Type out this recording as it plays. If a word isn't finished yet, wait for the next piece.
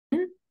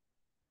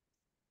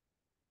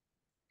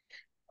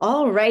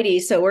All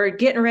righty. So we're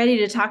getting ready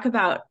to talk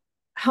about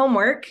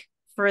homework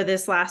for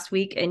this last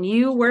week, and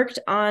you worked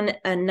on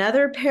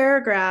another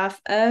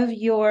paragraph of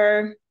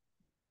your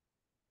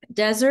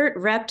desert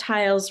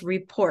reptiles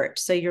report.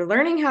 So you're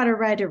learning how to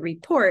write a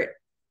report.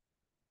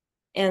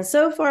 And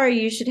so far,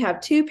 you should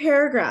have two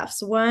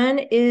paragraphs. One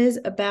is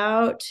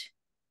about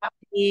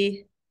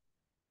the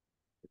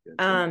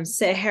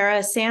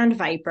Sahara sand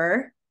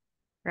viper,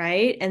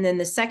 right? And then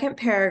the second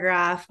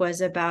paragraph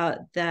was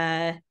about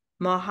the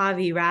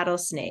Mojave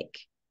rattlesnake.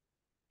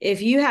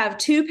 If you have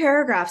two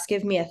paragraphs,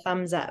 give me a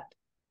thumbs up.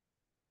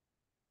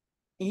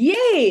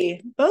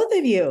 Yay, both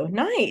of you.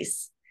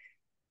 Nice.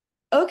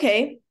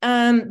 Okay.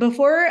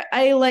 Before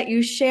I let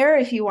you share,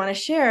 if you want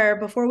to share,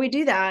 before we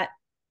do that,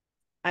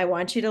 I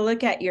want you to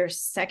look at your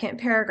second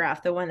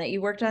paragraph, the one that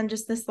you worked on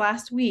just this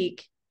last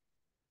week,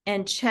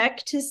 and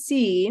check to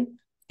see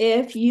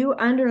if you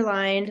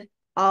underlined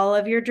all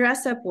of your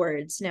dress up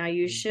words. Now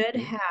you should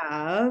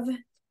have, let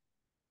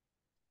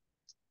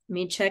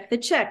me check the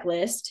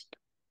checklist.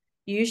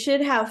 You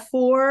should have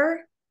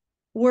 4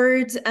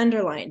 words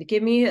underlined.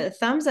 Give me a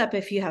thumbs up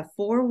if you have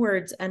 4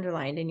 words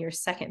underlined in your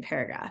second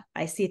paragraph.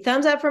 I see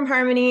thumbs up from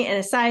Harmony and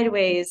a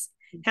sideways.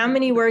 How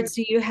many words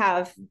do you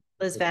have,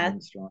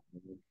 Lizbeth?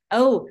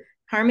 Oh,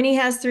 Harmony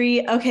has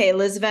 3. Okay,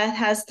 Lizbeth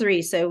has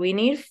 3. So we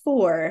need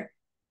 4.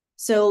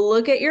 So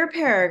look at your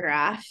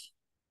paragraph.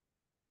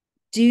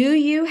 Do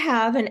you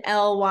have an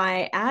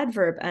ly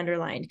adverb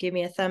underlined? Give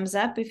me a thumbs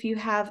up if you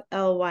have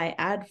ly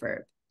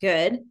adverb.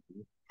 Good.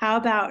 How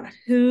about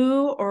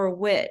who or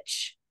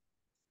which?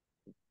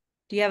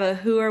 Do you have a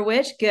who or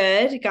which?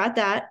 Good. Got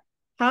that.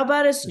 How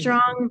about a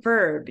strong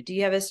verb? Do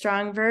you have a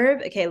strong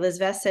verb? Okay,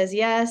 Lizbeth says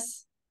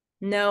yes.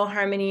 No,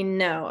 Harmony,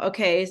 no.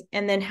 Okay,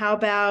 and then how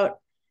about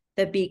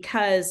the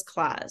because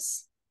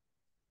clause?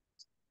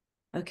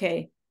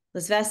 Okay,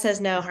 Lizbeth says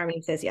no,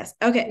 Harmony says yes.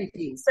 Okay,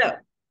 so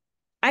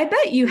I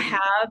bet you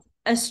have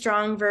a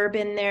strong verb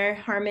in there,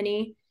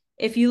 Harmony.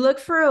 If you look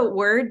for a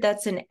word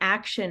that's an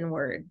action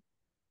word,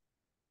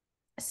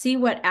 see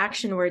what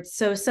action words.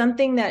 So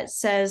something that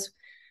says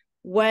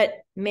what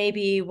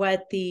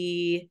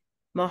the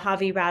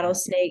Mojave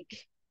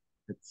rattlesnake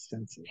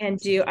can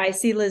do. I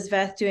see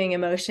Lizbeth doing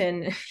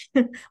emotion.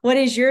 What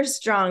is your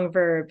strong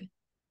verb,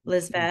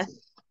 Lizbeth?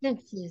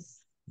 Senses.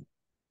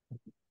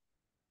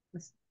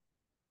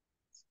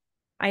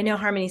 I know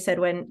Harmony said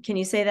when. Can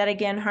you say that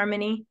again,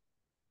 Harmony?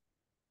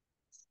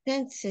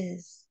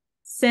 Senses.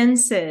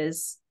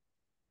 Senses.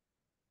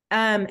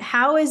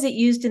 How is it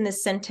used in the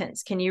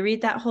sentence? Can you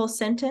read that whole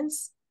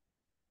sentence?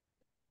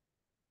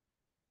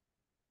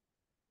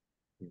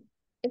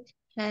 It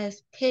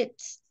has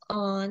pits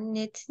on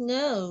its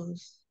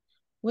nose,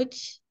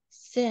 which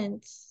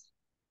sense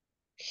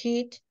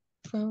heat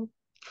from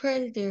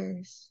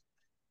predators.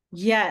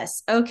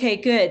 Yes. Okay,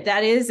 good.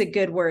 That is a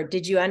good word.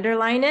 Did you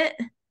underline it?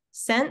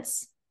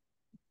 Sense?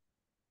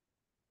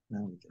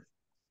 No.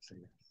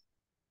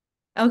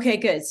 Okay,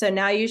 good. So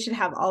now you should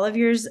have all of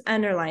yours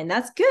underlined.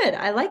 That's good.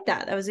 I like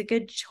that. That was a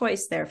good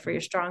choice there for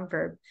your strong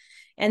verb.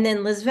 And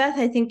then Lizbeth,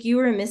 I think you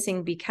were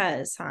missing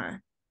because, huh?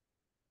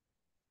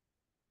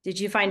 Did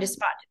you find a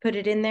spot to put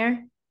it in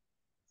there?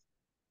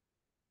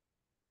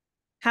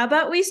 How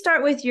about we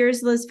start with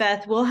yours,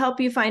 Lizbeth? We'll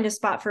help you find a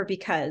spot for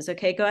because.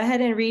 Okay, go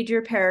ahead and read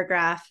your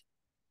paragraph,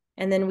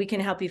 and then we can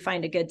help you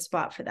find a good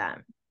spot for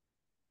that.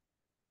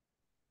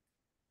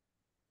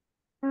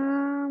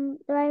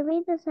 Do I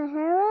read the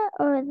Sahara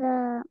or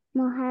the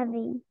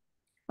Mojave?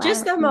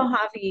 Just the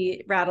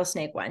Mojave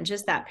rattlesnake one,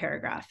 just that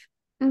paragraph.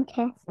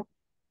 Okay.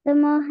 The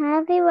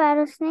Mojave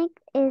rattlesnake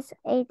is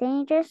a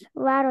dangerous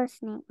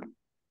rattlesnake.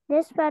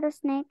 This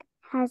rattlesnake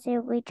has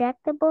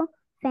ejectable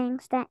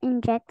fangs that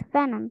inject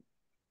venom.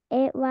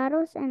 It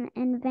rattles and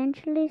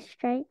eventually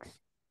strikes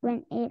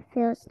when it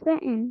feels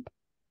threatened.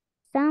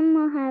 Some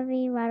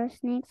Mojave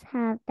rattlesnakes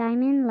have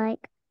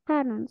diamond-like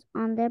patterns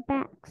on their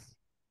backs.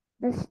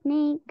 The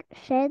snake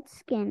sheds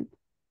skin,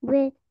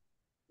 which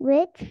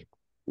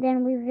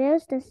then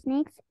reveals the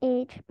snake's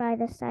age by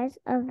the size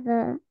of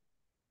the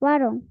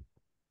wattle.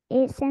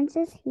 It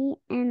senses heat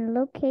and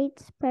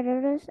locates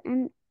predators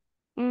and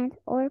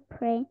or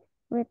prey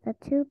with the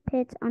 2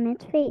 pits on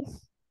its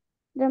face.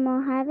 The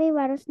Mojave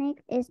rattlesnake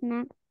is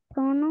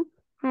nocturnal,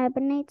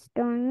 hibernates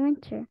during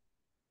winter.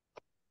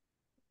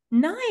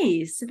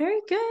 Nice. Very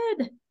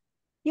good.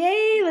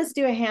 Yay. Let's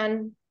do a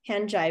hand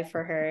jive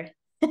for her.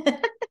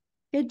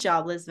 Good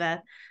job, Lizbeth.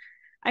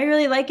 I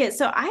really like it.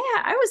 So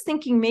I was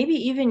thinking maybe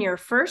even your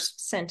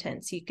first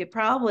sentence, you could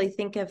probably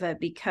think of a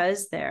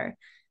because there.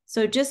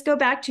 So just go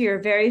back to your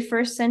very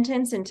first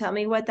sentence and tell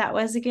me what that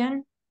was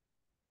again.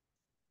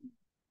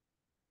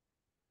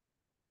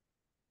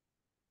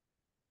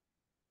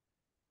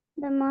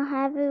 The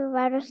Mojave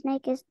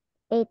rattlesnake is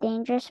a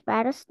dangerous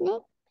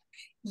rattlesnake.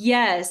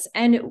 Yes.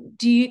 And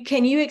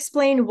can you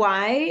explain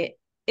why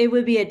it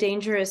would be a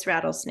dangerous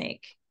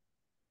rattlesnake?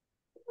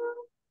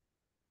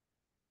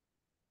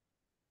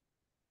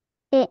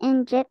 It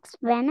injects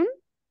venom.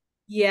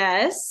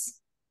 Yes.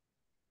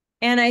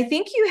 And I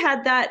think you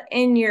had that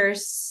in your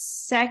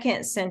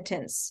second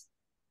sentence.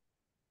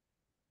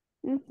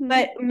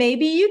 But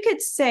maybe you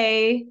could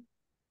say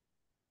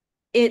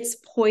it's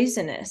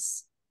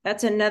poisonous.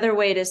 That's another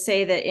way to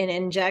say that it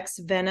injects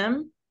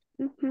venom.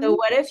 So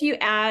what if you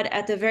add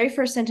at the very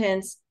first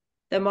sentence,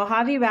 the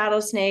Mojave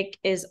rattlesnake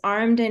is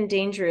armed and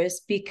dangerous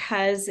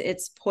because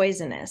it's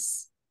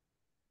poisonous.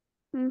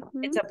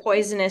 It's a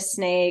poisonous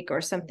snake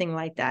or something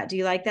like that. Do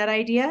you like that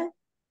idea?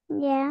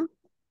 Yeah.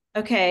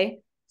 Okay.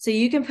 So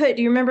you can put,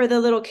 do you remember the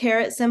little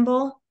caret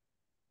symbol?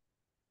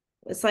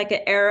 It's like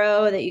an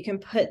arrow that you can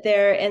put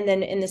there. And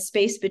then in the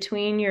space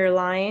between your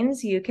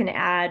lines, you can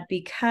add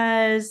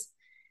because,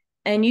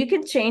 and you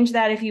can change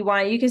that if you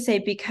want. You can say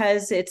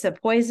because it's a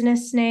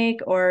poisonous snake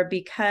or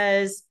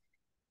because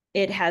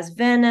it has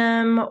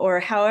venom or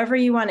however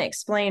you want to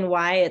explain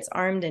why it's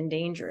armed and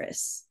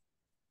dangerous.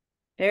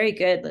 Very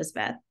good,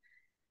 Lisbeth.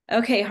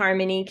 Okay,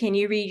 Harmony, can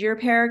you read your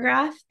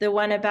paragraph? The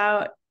one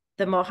about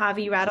the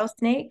Mojave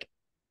rattlesnake?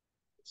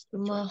 The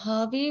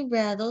Mojave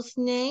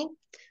rattlesnake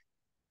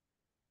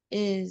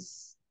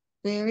is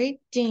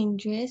very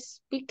dangerous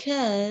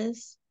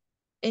because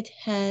it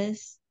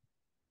has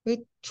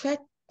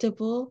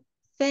retractable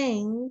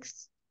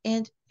fangs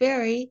and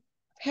very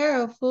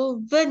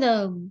powerful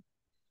venom.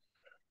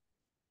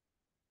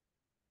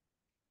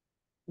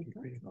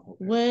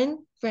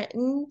 When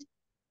threatened,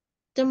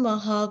 the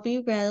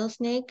Mojave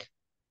rattlesnake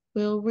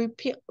will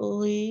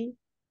repeatedly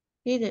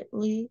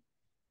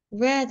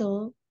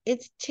rattle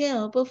its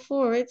tail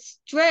before it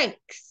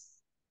strikes.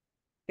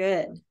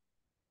 Good.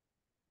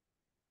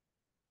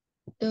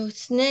 The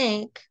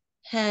snake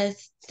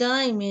has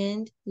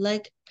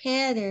diamond-like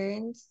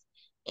patterns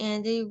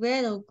and the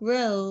rattle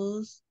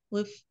grows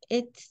with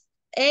its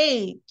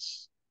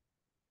age.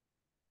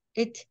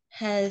 It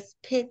has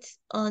pits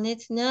on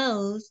its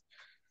nose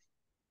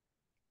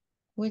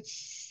which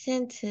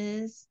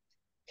senses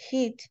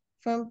heat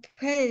from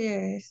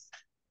predators.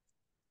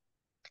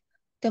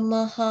 The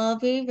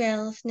Mojave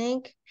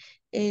rattlesnake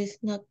is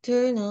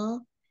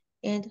nocturnal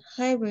and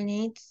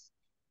hibernates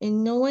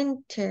in the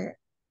winter.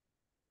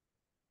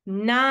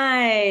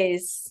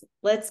 Nice.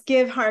 Let's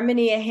give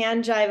Harmony a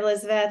hand jive,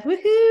 Elizabeth.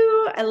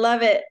 Woohoo! I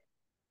love it.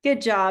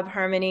 Good job,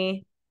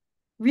 Harmony.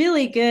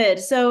 Really good.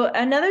 So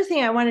another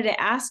thing I wanted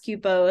to ask you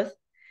both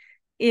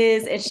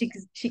is, and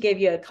she gave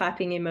you a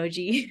clapping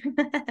emoji.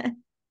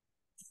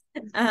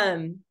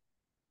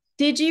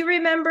 Did you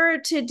remember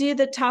to do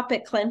the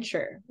topic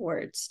clincher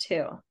words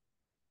too?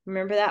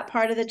 Remember that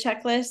part of the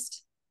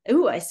checklist?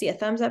 Ooh, I see a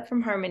thumbs up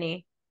from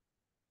Harmony.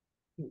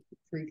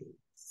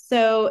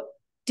 So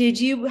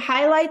did you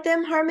highlight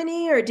them,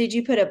 Harmony, or did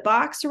you put a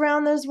box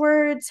around those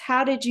words?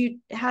 How did you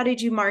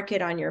mark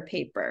it on your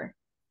paper?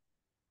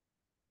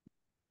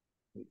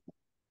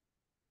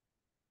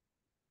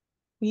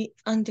 We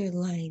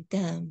underline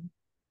them.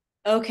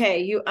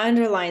 Okay, you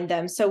underlined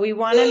them. So we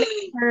want to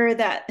make sure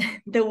that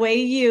the way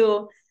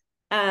you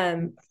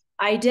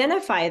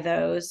identify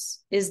those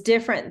is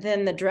different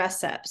than the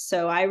dress up.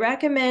 So I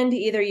recommend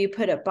either you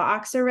put a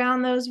box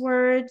around those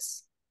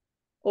words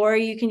or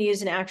you can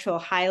use an actual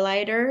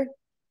highlighter.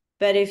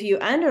 But if you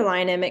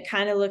underline them, it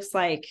kind of looks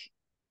like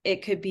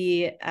it could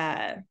be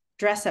a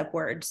dress up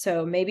word.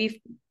 So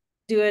maybe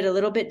do it a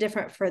little bit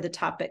different for the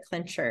topic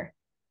clincher.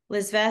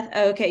 Lisbeth,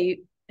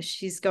 okay,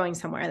 she's going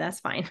somewhere. That's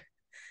fine.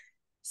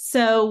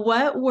 So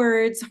what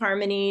words,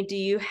 Harmony, do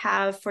you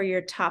have for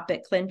your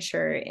topic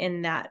clincher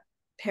in that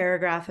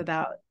paragraph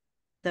about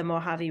the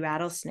Mojave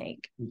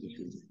rattlesnake? What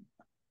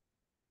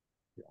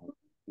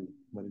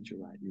did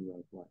you write? You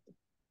wrote what?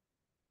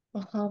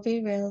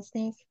 Mojave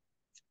rattlesnake.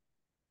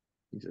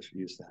 You just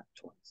used that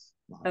twice.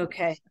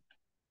 Okay.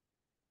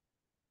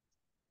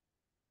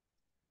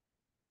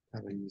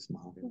 How do you use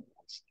Mojave?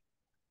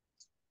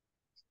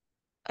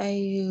 I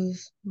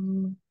use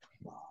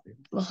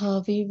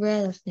Mojave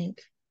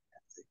rattlesnake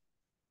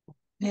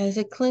as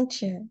a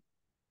clincher.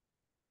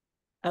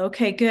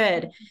 Okay,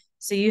 good.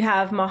 So you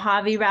have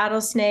Mojave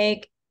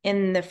rattlesnake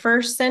in the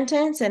first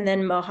sentence and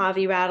then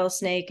Mojave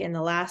rattlesnake in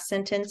the last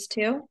sentence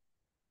too?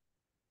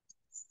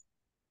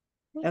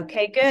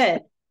 Okay,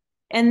 good.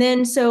 And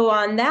then so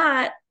on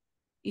that,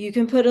 you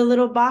can put a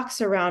little box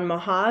around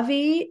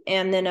Mojave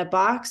and then a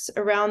box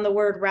around the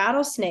word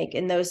rattlesnake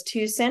in those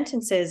two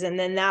sentences. And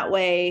then that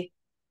way,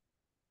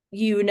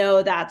 you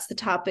know that's the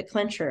topic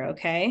clincher,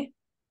 okay?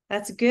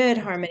 That's good,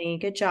 Harmony.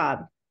 Good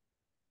job.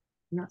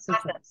 Not so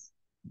fast.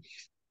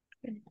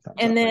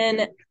 And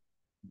then,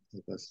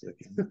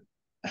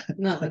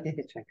 Not like a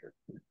hitchhiker.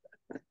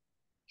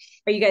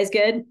 are you guys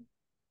good?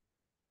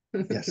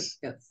 Yes.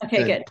 Yes.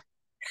 Okay, good.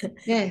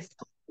 Yes.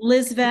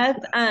 Lisbeth,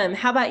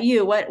 how about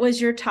you? What was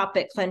your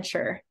topic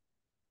clincher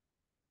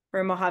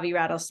for Mojave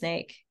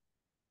rattlesnake?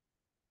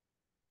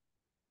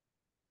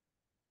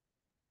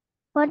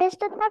 What is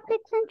the topic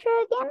clincher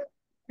again?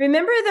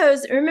 Remember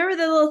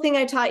the little thing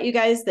I taught you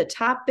guys, the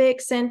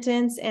topic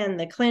sentence and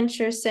the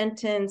clincher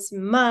sentence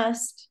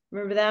must,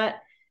 remember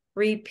that?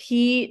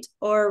 Repeat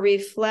or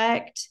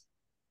reflect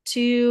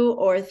 2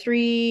 or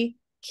 3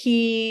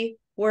 key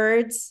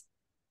words.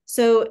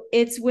 So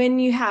it's when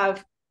you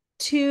have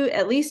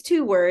at least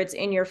two words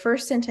in your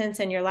first sentence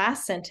and your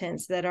last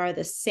sentence that are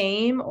the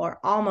same or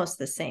almost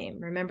the same.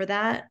 Remember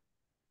that?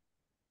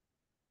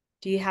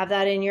 Do you have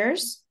that in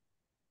yours?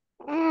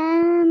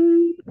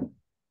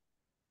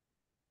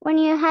 When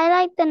you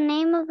highlight the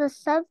name of the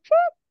subject?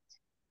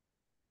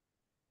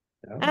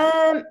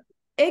 No?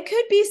 It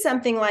could be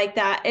something like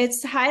that.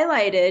 It's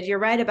highlighted. You're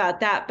right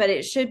about that, but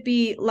it should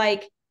be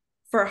like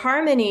for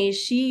Harmony,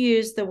 she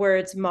used the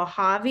words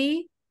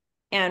Mojave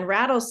and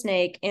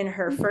rattlesnake in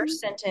her first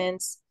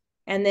sentence.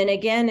 And then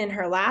again in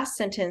her last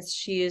sentence,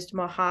 she used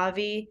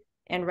Mojave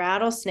and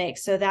rattlesnake.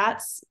 So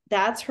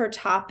that's her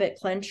topic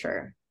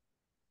clincher.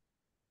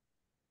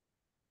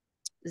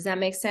 Does that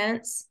make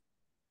sense?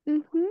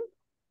 Mm-hmm.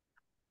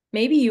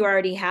 Maybe you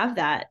already have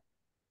that.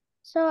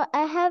 So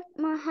I have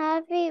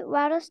Mojave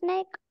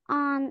rattlesnake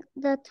on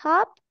the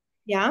top.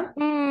 Yeah.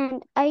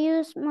 And I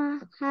use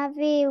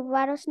Mojave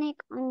rattlesnake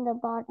on the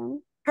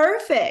bottom.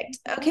 Perfect.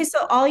 Okay,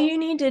 so all you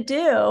need to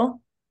do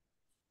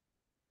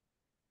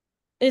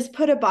is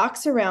put a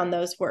box around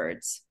those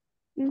words.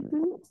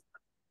 Mm-hmm.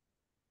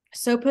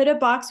 So put a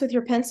box with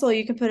your pencil.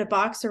 You can put a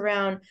box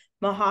around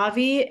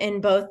Mojave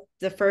in both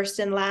the first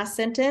and last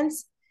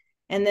sentence,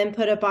 and then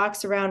put a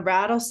box around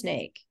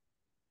rattlesnake.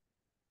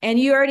 And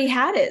you already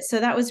had it, so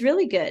that was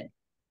really good.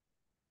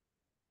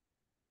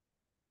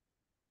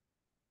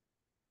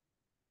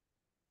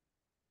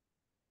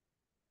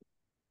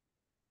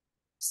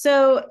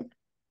 So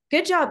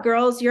good job,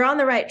 girls. You're on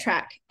the right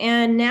track.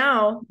 And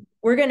now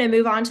we're going to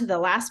move on to the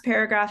last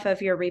paragraph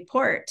of your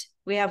report.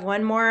 We have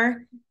one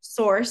more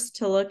source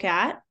to look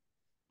at,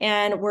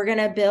 and we're going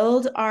to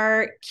build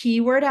our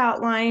keyword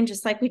outline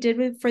just like we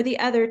did for the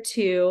other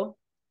two.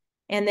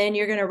 And then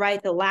you're going to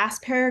write the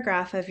last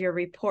paragraph of your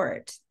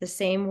report the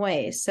same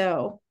way.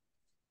 So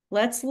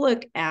let's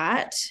look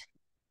at,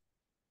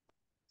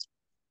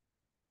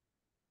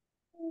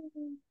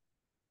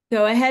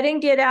 go ahead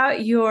and get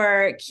out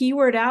your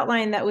keyword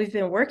outline that we've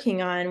been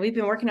working on. We've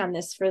been working on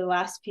this for the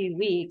last few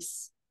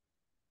weeks.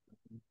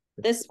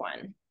 This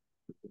one.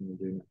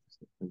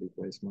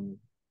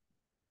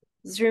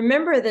 Just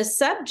remember the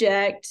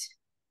subject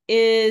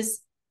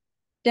is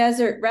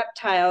desert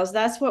reptiles.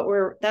 That's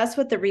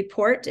what the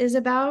report is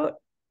about.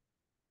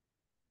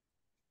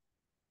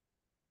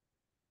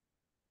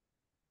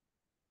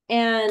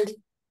 And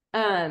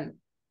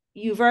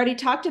you've already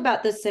talked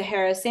about the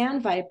Sahara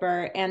sand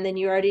viper, and then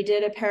you already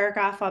did a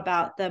paragraph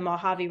about the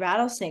Mojave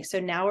rattlesnake. So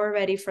now we're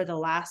ready for the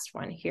last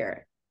one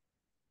here.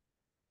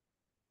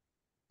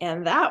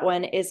 And that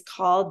one is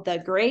called the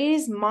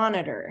Gray's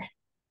Monitor.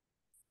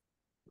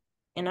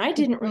 And I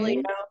didn't really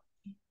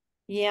know.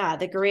 Yeah,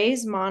 the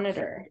Gray's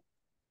Monitor.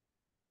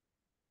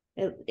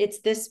 It's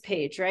this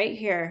page right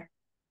here.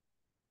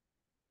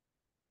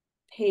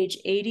 Page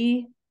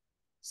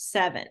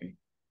 87.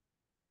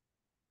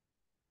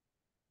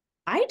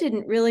 I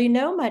didn't really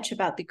know much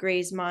about the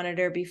Gray's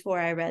Monitor before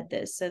I read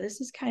this, so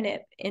this is kind of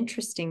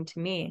interesting to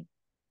me.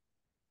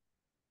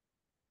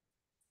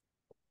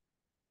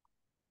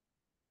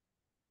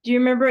 Do you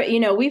remember,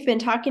 we've been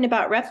talking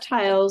about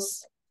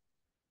reptiles,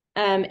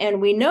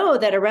 and we know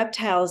that a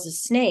reptile is a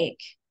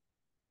snake,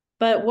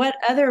 but what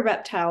other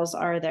reptiles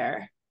are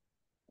there?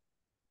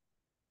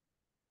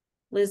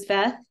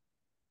 Lizbeth?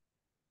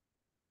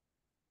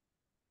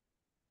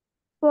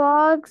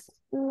 Frogs,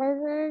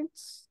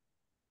 lizards.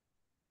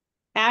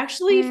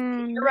 Actually,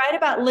 you're right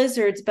about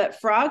lizards,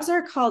 but frogs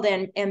are called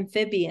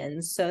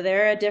amphibians, so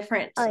they're a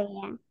different.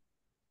 Oh, yeah.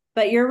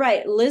 But you're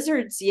right,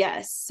 lizards,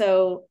 yes.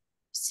 So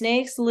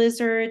snakes,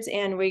 lizards,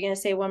 and we're going to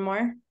say one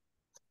more?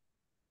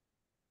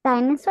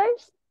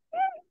 Dinosaurs?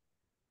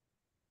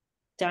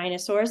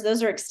 Dinosaurs.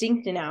 Those are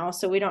extinct now,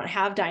 so we don't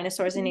have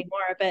dinosaurs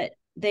anymore, but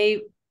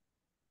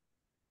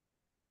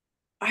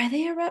are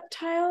they a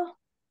reptile?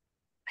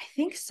 I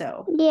think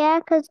so. Yeah,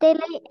 because they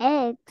lay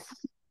eggs.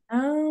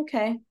 Oh,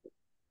 okay.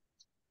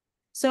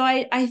 So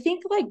I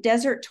think like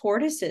desert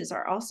tortoises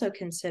are also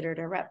considered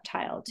a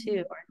reptile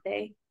too, aren't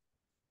they?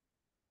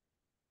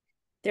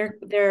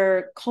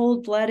 They're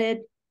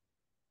cold-blooded,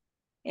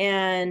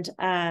 and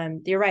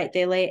you're right,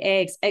 they lay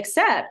eggs,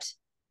 except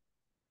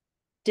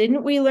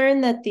didn't we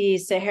learn that the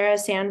Sahara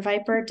sand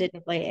viper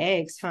didn't lay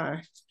eggs, huh?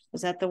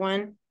 Was that the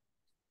one?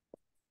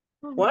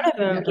 One of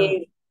them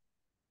gave.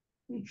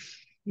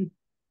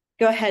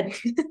 Go ahead.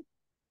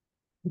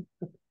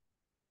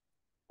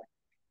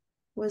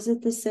 Was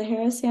it the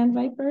Sahara sand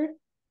viper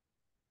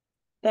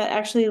that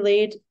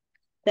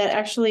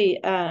actually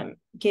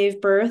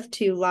gave birth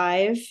to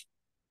live?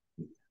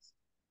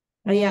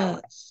 Oh, yeah.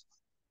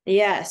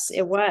 Yes,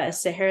 it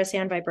was Sahara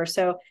sand viper.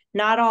 So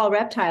not all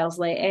reptiles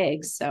lay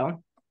eggs.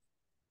 So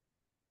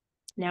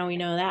now we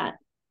know that.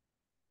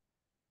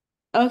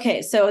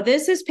 Okay, so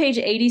this is page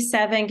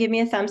 87. Give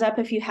me a thumbs up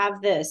if you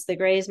have this, the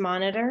Gray's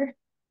Monitor.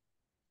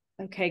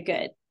 Okay,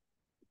 good.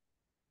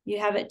 You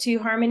have it too,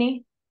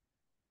 Harmony?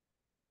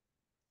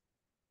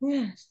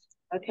 Yes.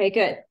 Okay,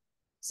 good.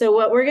 So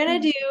what we're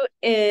going to do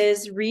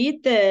is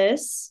read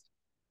this,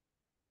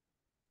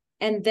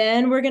 and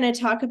then we're going to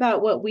talk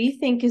about what we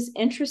think is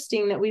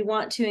interesting that we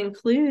want to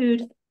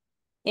include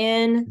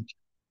in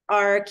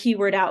our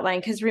keyword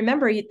outline, because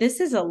remember, this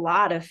is a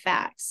lot of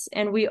facts,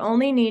 and we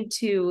only need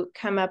to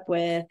come up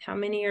with, how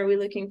many are we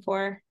looking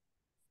for?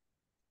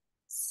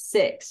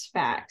 6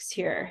 facts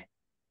here.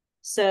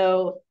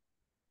 So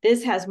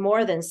this has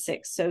more than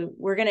 6. So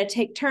we're going to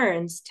take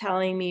turns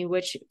telling me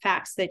which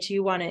facts that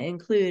you want to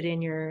include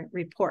in your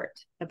report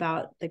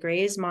about the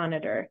Gray's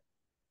monitor.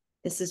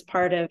 This is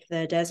part of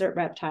the desert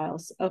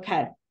reptiles.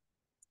 Okay.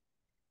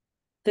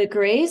 The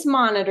Gray's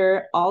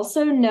monitor,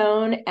 also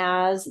known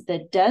as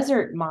the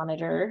desert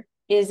monitor,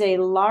 is a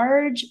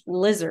large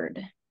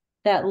lizard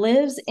that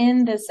lives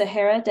in the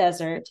Sahara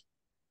Desert,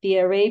 the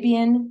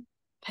Arabian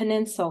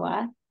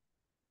Peninsula,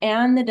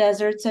 and the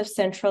deserts of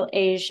Central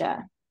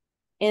Asia.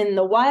 In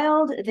the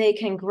wild, they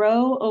can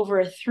grow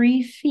over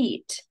 3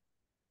 feet,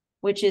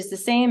 which is the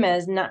same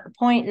as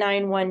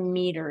 0.91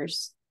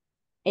 meters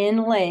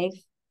in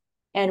length,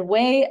 and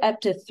weigh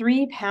up to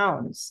 3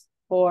 pounds,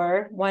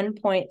 or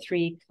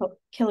 1.3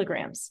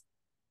 kilograms.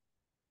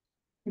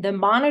 The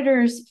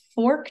monitor's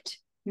forked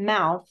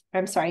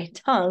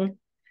tongue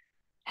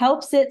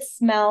helps it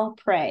smell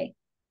prey.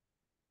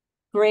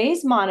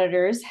 Gray's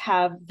monitors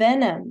have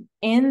venom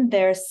in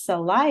their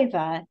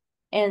saliva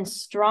and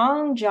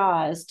strong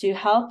jaws to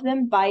help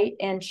them bite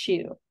and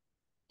chew.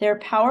 Their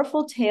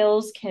powerful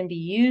tails can be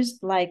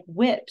used like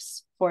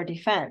whips for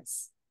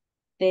defense.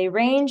 They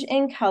range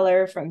in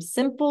color from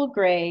simple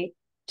gray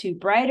to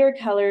brighter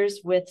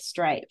colors with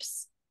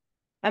stripes.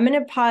 I'm going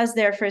to pause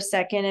there for a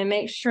second and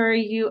make sure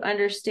you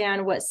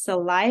understand what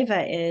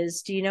saliva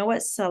is. Do you know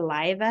what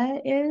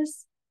saliva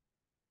is?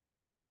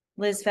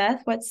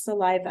 Lizbeth, what's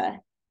saliva?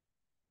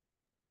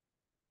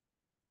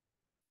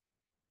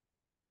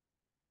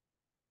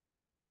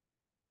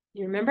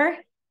 You remember?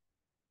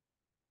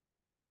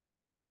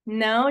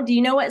 No? Do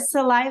you know what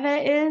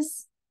saliva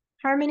is,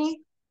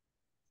 Harmony?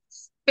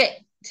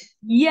 Spit.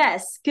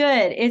 Yes,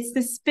 good. It's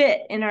the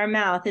spit in our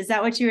mouth. Is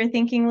that what you were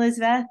thinking,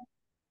 Lizbeth?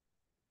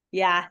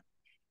 Yeah.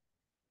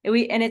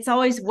 And it's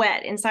always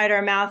wet inside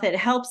our mouth. It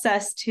helps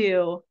us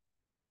to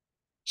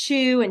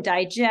chew and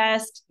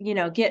digest,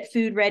 get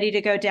food ready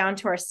to go down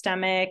to our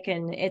stomach.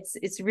 And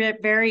it's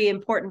very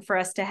important for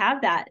us to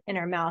have that in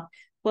our mouth.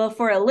 Well,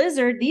 for a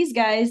lizard, these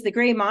guys, the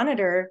gray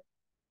monitor,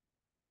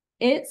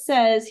 it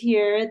says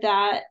here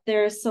that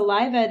their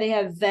saliva, they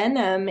have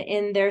venom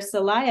in their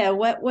saliva.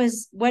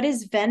 What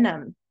is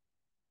venom?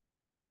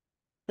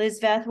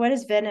 Lizbeth, what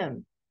is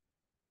venom?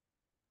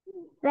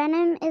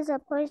 Venom is a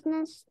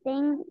poisonous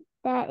thing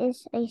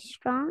that's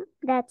strong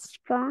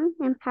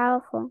and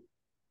powerful.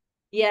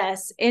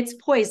 Yes, it's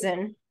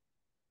poison.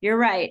 You're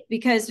right.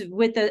 Because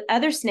with the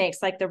other snakes,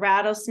 like the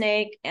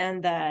rattlesnake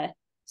and the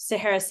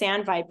Sahara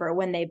sand viper,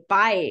 when they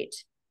bite,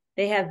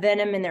 they have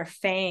venom in their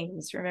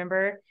fangs,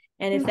 remember?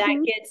 And if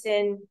that gets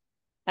in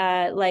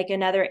like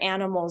another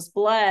animal's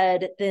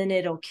blood, then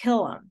it'll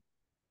kill them.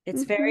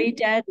 It's very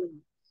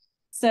deadly.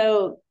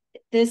 So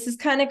this is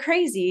kind of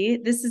crazy.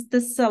 This is the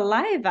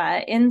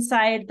saliva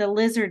inside the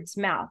lizard's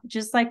mouth.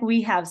 Just like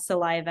we have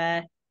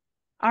saliva,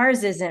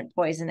 ours isn't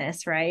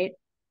poisonous, right?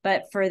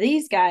 But for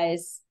these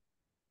guys,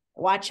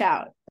 watch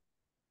out.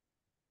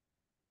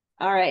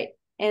 All right.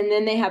 And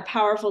then they have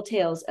powerful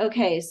tails.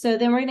 Okay, so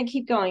then we're going to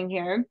keep going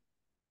here.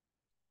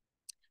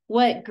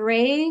 What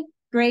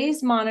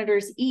Gray's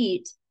monitors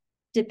eat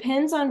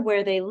depends on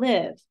where they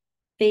live.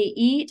 They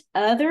eat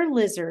other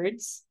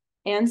lizards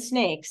and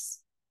snakes,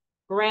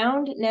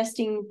 ground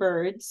nesting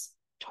birds,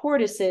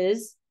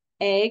 tortoises,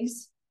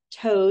 eggs,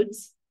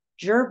 toads,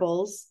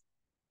 gerbils,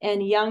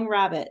 and young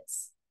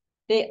rabbits.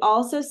 They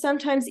also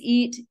sometimes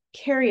eat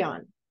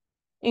carrion,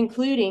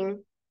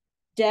 including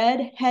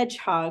dead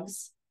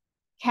hedgehogs,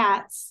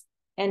 cats,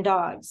 and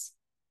dogs.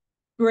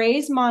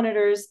 Gray's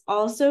monitors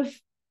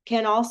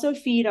can also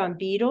feed on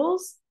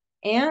beetles,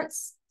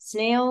 ants,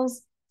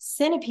 snails,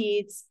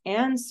 centipedes,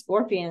 and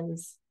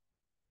scorpions.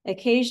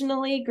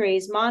 Occasionally,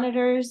 Gray's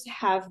monitors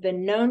have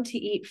been known to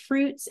eat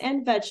fruits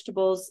and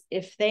vegetables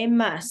if they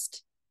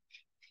must.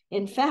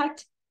 In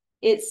fact,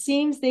 it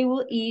seems they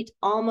will eat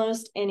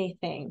almost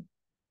anything.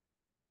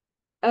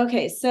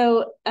 Okay,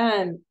 so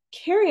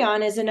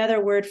carrion is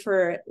another word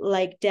for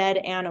like dead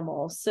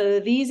animals. So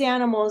these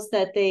animals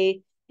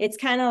it's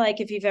kind of like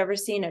if you've ever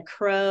seen a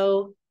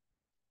crow.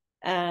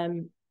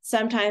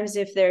 Sometimes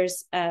if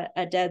there's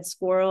a dead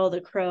squirrel, the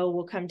crow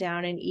will come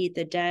down and eat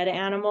the dead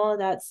animal.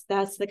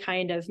 That's the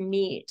kind of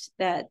meat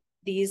that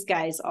these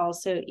guys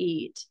also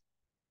eat.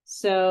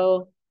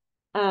 So,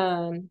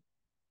 and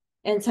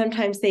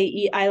sometimes they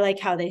eat, I like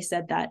how they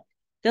said that.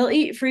 They'll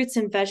eat fruits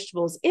and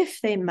vegetables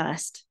if they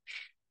must.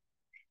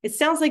 It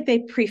sounds like they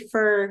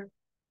prefer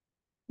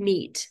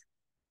meat.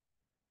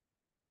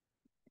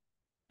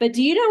 But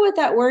do you know what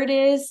that word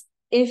is?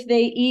 If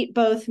they eat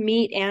both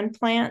meat and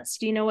plants,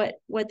 do you know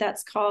what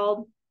that's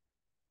called?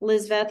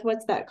 Lizbeth,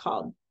 what's that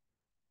called?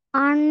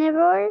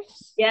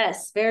 Omnivores?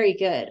 Yes, very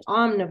good.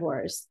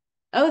 Omnivores.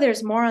 Oh,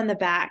 there's more on the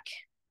back.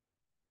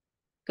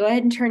 Go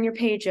ahead and turn your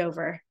page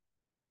over.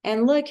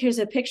 And look, here's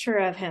a picture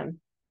of him.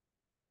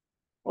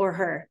 Or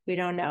her, we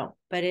don't know.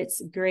 But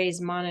it's Gray's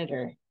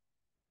monitor.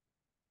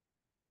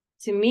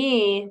 To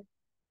me,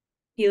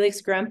 He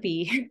looks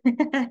grumpy.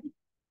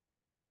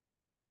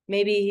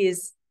 Maybe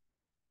he's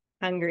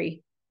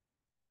hungry.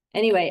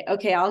 Anyway,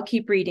 okay, I'll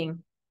keep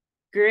reading.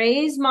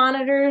 Gray's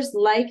monitors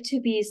like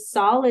to be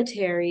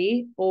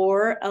solitary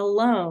or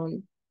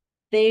alone.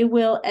 They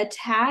will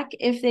attack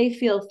if they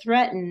feel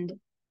threatened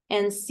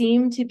and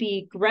seem to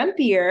be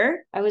grumpier.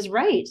 I was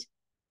right.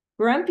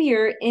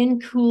 Grumpier in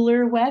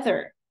cooler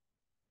weather.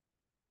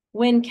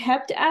 When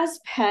kept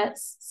as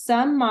pets,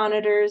 some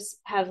monitors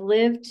have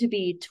lived to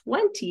be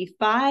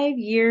 25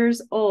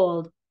 years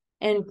old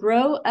and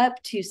grow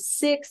up to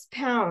 6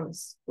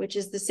 pounds, which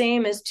is the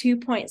same as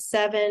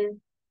 2.7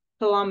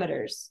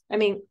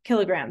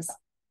 kilograms.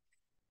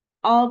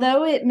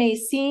 Although it may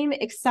seem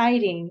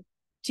exciting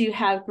to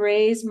have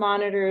Gray's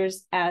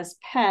monitors as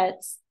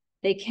pets,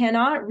 they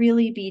cannot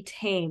really be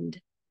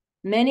tamed.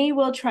 Many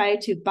will try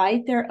to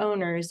bite their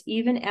owners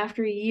even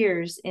after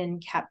years in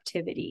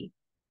captivity.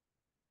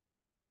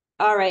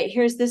 All right,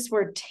 here's this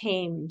word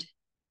tamed.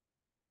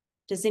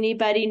 Does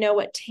anybody know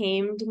what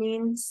tamed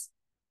means?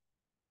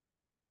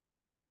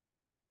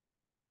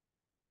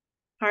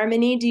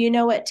 Harmony, do you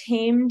know what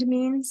tamed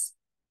means?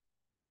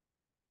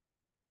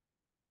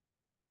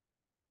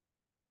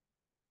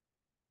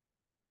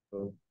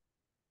 Oh.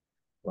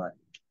 What?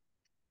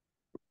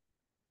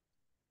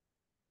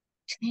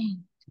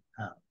 Tamed.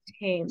 Oh, it's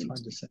Tamed.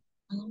 hard to say.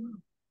 Oh.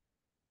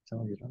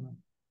 Tell you don't know.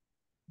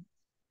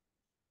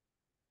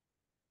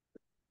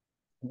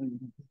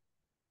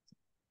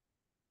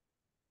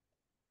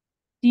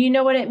 Do you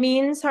know what it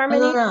means, I Harmony?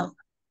 don't know.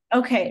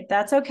 Okay,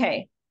 that's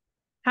okay.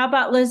 How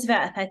about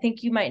Lizbeth? I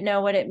think you might know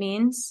what it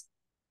means.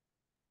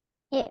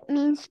 It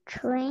means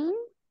train,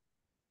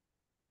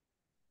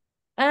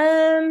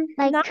 Not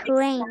like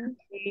train.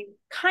 exactly.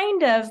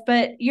 Kind of,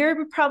 but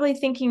you're probably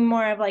thinking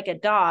more of like a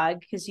dog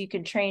because you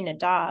can train a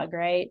dog,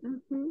 right?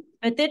 Mm-hmm.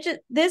 But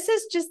this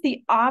is just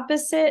the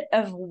opposite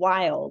of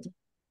wild.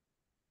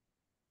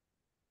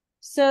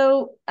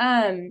 So,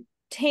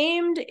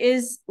 tamed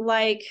is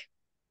like,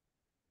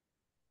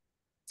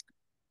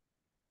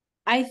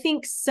 I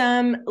think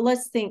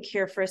let's think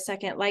here for a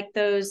second, like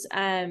those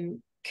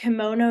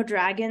kimono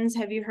dragons.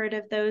 Have you heard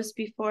of those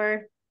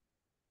before?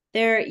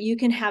 You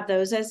can have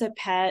those as a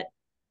pet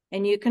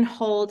and you can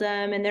hold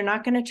them and they're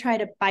not going to try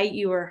to bite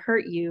you or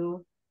hurt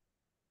you.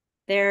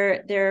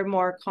 They're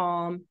more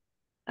calm.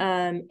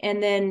 And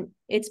then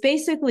it's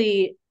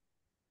basically,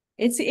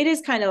 it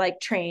is kind of like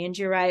trained,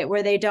 you're right,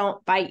 where they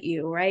don't bite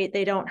you, right?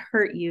 They don't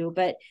hurt you,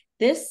 but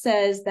this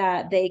says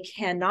that they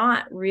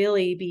cannot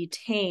really be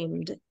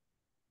tamed.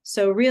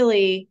 So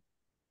really,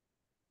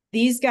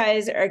 these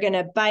guys are going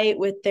to bite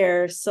with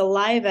their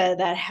saliva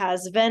that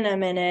has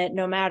venom in it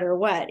no matter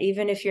what,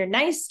 even if you're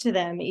nice to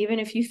them, even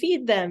if you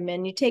feed them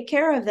and you take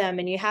care of them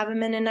and you have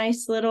them in a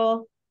nice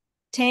little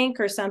tank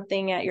or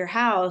something at your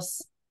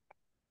house.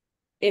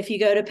 If you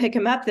go to pick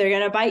them up, they're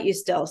going to bite you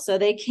still. So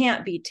they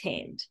can't be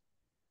tamed.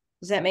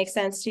 Does that make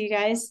sense to you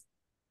guys?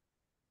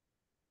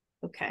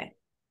 Okay.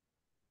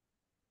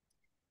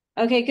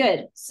 Okay,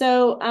 good.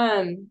 So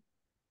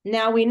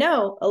now we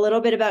know a little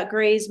bit about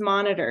Gray's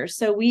monitor.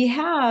 So we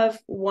have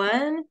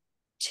 1,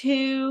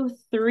 2,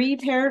 3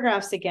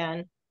 paragraphs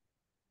again,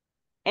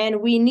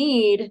 and we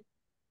need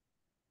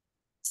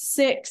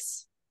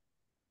 6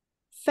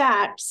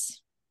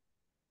 facts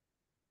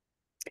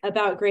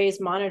about Gray's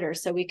monitor.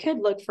 So we could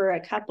look for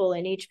a couple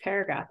in each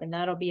paragraph, and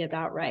that'll be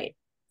about right.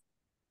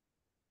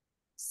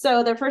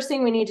 So the first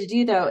thing we need to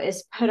do, though,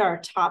 is put our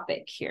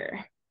topic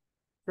here.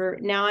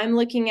 Now I'm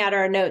looking at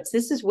our notes.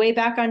 This is way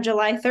back on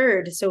July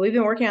 3rd. So we've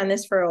been working on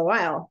this for a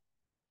while.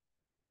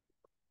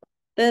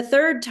 The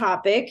third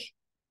topic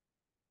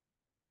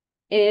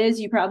is,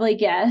 you probably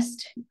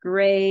guessed,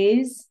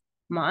 Gray's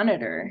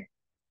monitor.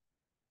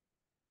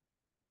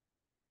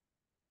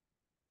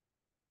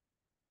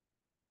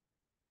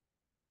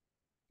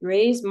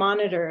 Gray's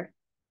monitor.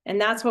 And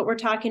that's what we're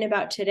talking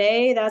about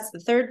today. That's the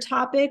third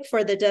topic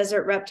for the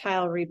Desert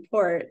Reptile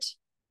Report.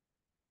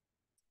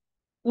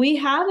 We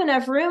have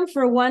enough room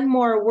for one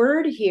more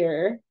word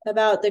here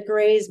about the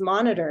Gray's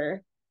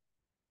monitor.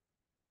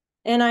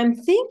 And I'm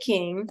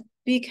thinking,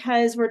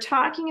 because we're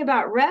talking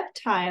about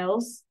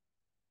reptiles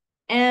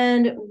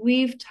and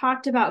we've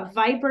talked about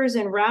vipers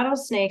and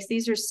rattlesnakes,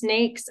 these are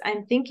snakes.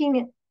 I'm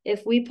thinking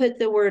if we put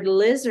the word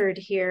lizard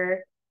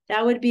here,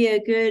 that would be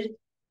a good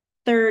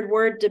third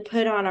word to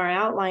put on our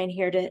outline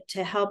here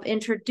to help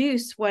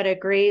introduce what a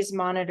Gray's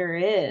monitor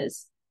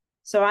is.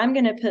 So I'm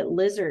going to put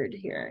lizard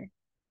here.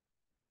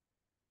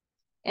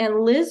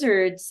 And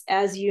lizards,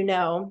 as you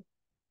know,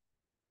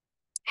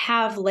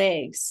 have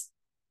legs,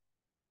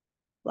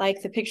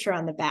 like the picture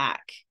on the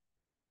back.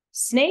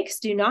 Snakes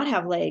do not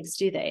have legs,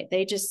 do they?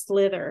 They just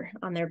slither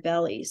on their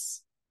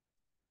bellies.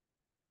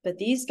 But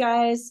these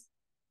guys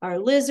are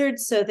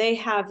lizards, so they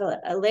have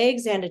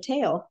legs and a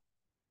tail.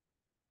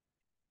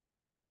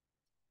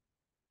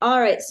 All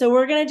right, so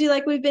we're going to do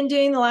like we've been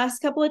doing the last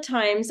couple of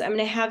times. I'm going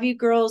to have you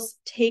girls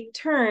take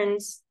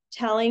turns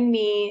telling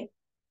me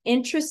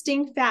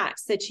interesting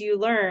facts that you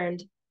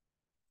learned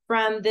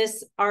from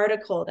this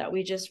article that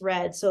we just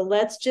read. So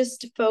let's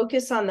just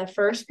focus on the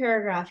first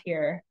paragraph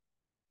here.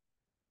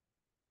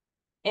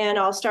 And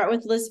I'll start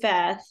with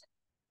Lizbeth.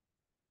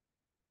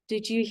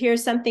 Did you hear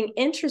something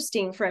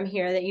interesting from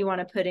here that you want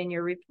to put in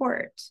your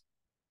report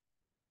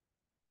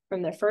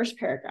from the first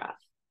paragraph?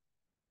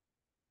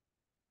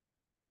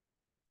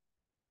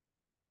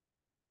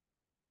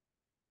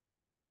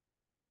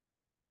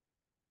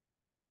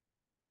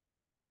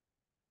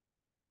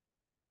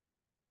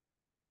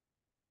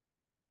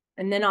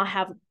 And then I'll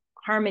have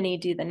Harmony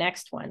do the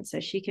next one so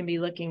she can be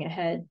looking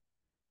ahead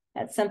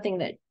at something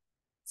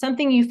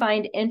you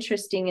find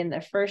interesting in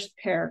the first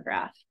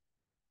paragraph.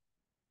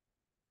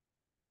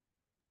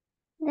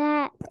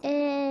 That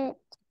it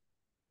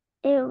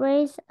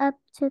weighs up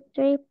to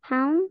 3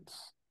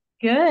 pounds.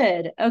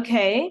 Good.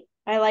 Okay.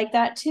 I like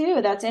that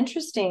too. That's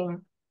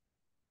interesting.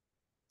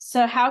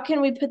 So how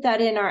can we put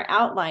that in our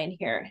outline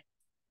here?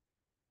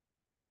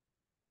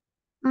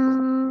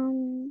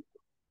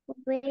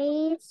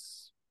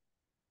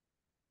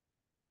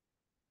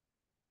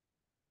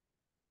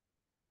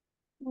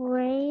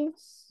 Weighs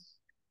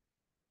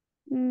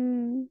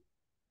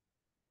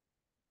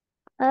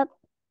up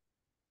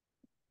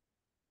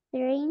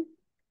 3.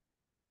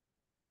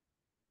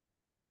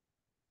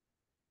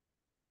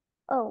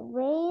 Oh,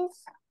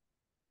 weighs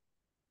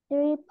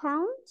 3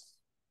 pounds.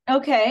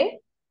 Okay.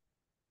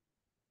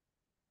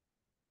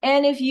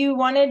 And if you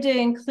wanted to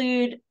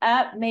include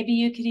up, maybe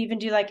you could even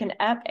do like an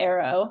up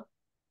arrow.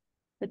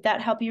 Would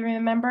that help you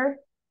remember?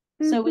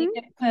 So we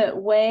could put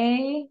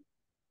weigh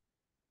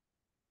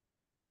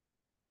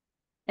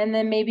and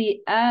then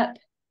maybe up.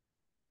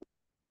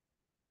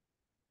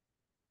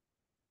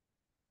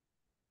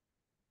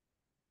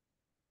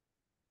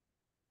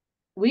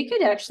 We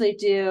could actually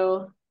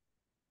do,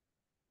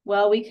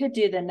 well, we could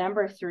do the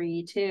number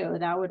 3 too.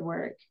 That would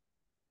work.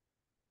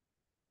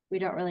 We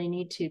don't really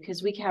need to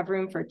because we have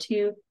room for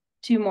two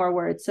more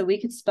words. So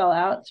we could spell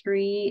out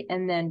 3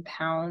 and then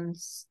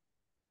pounds.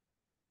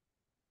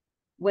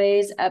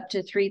 Weighs up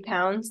to 3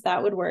 pounds.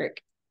 That would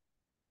work.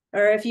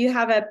 Or if you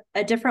have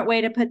a different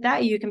way to put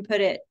that, you can put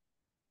it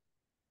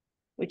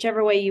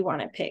whichever way you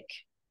want to pick.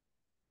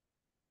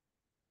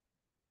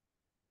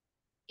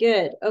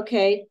 Good.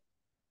 Okay.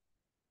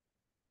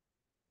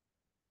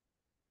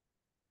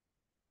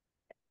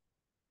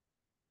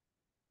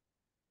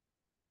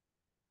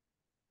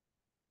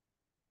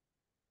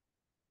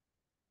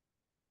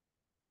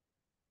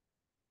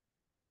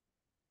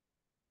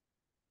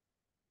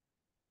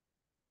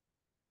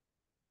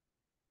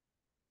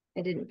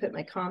 I didn't put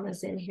my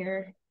commas in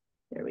here.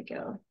 There we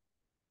go.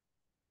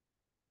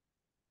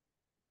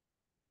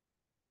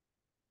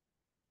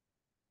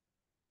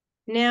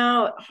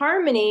 Now,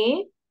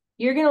 Harmony,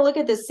 you're going to look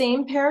at the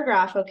same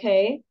paragraph,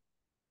 okay?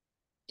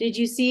 Did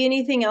you see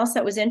anything else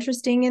that was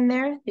interesting in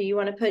there that you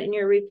want to put in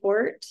your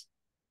report?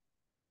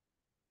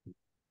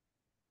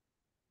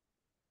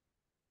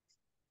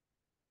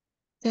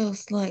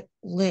 Those like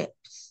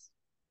lips.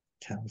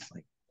 Sounds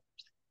like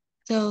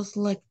Those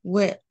like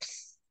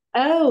whips.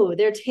 Oh,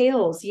 they're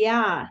tails.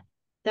 Yeah,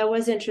 that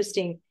was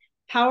interesting.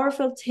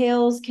 Powerful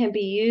tails can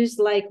be used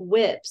like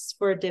whips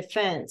for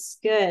defense.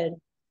 Good.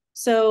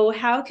 So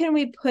how can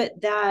we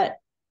put that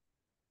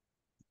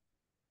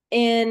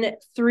in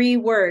 3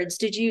 words?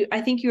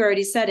 I think you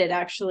already said it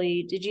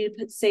actually. Did you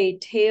say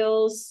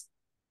tails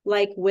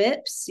like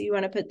whips? You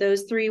want to put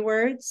those 3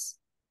 words?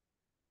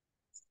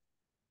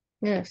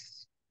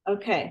 Yes.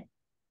 Okay,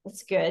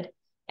 that's good.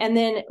 And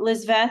then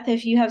Lizbeth,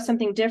 if you have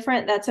something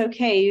different, that's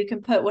okay. You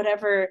can put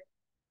whatever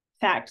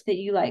fact that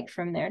you like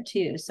from there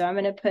too. So I'm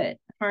going to put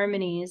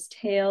Harmony's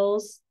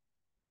tails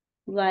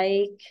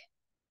like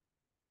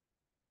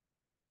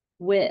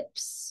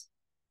whips.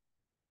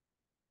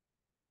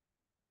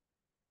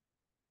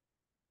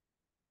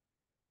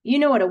 You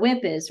know what a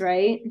whip is,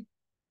 right?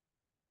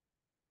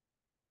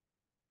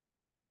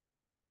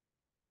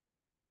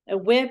 A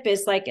whip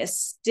is like a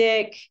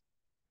stick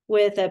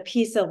with a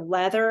piece of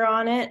leather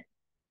on it.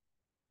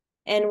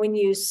 And when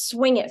you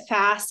swing it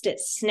fast, it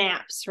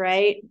snaps,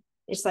 right?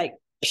 It's like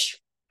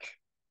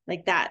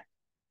that.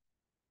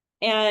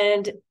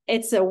 And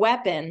it's a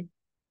weapon.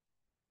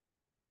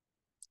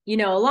 You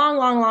know, a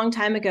long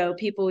time ago,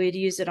 people would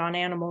use it on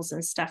animals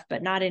and stuff,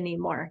 but not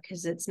anymore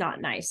because it's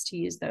not nice to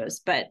use those.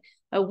 But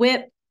a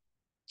whip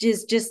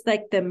is just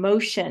like the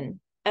motion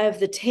of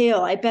the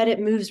tail. I bet it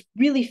moves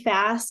really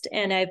fast,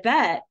 and I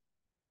bet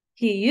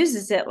he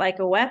uses it like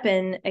a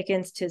weapon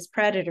against his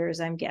predators,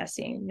 I'm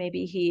guessing.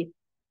 Maybe he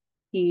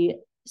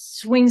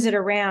swings it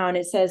around.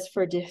 It says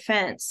for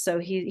defense. So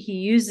he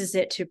uses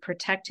it to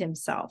protect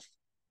himself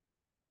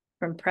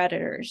from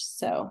predators.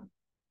 So,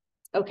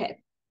 okay.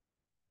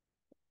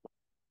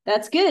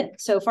 That's good.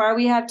 So far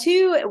we have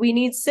 2. We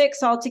need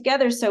 6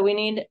 altogether. So we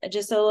need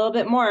just a little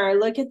bit more.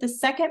 Look at the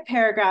second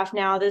paragraph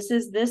now. This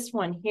is this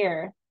one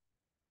here.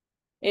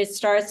 It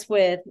starts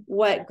with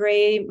what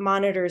gray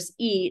monitors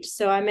eat.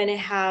 So I'm going to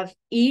have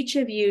each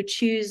of you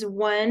choose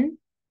one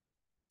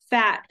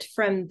fact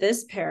from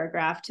this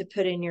paragraph to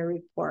put in your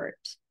report.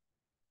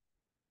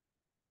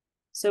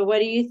 So what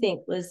do you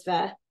think,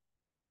 Lizbeth?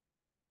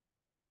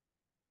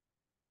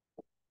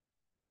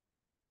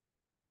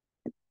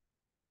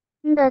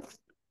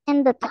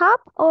 in the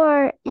top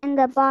or in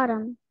the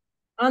bottom?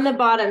 On the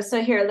bottom.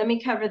 So here, let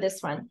me cover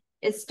this one.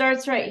 It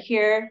starts right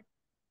here,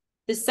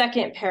 the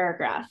second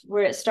paragraph,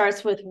 where it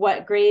starts with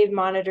what graze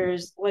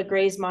monitors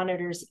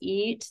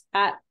eat,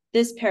 at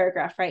this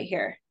paragraph right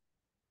here.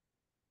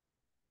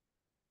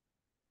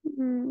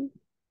 Hmm.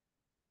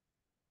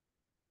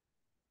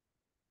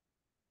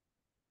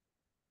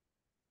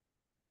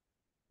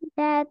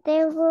 That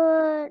they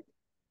would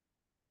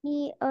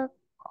eat a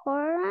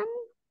carrion.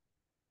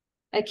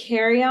 A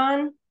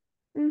carrion,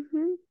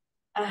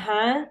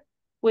 Mm-hmm.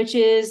 which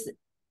is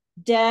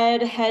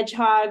dead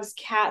hedgehogs,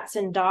 cats,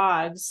 and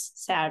dogs,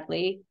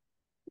 sadly.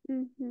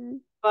 Mm-hmm.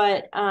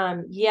 But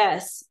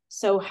yes,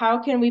 so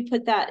how can we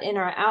put that in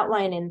our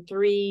outline in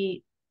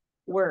 3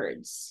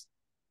 words?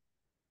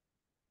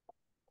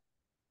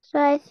 So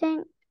I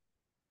think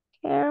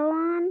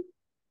carrion,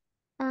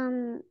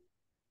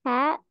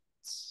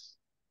 cats,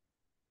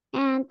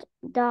 and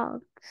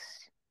dogs.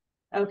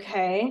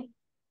 Okay.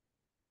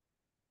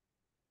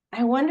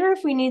 I wonder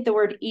if we need the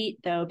word eat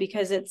though,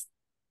 because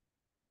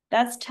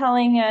that's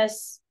telling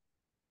us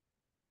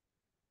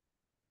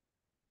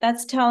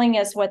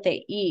what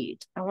they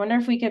eat. I wonder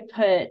if we could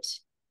put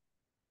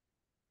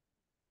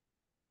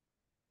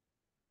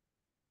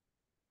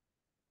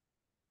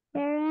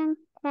Carrion,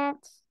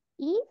 cats,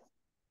 eat.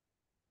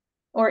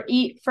 or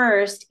eat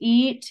first,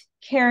 eat,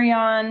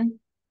 carrion,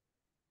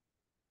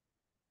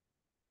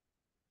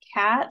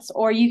 cats,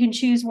 or you can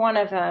choose one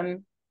of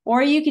them.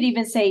 Or you could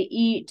even say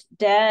eat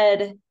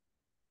dead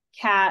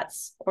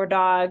cats or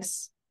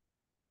dogs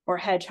or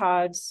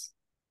hedgehogs.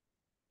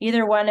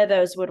 Either one of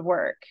those would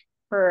work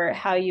for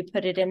how you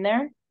put it in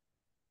there.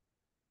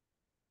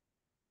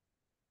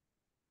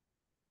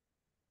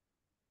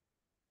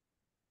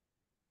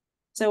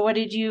 So what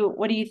do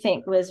you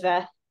think,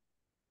 Lizbeth?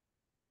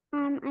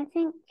 I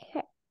think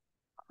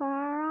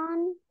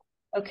carrion,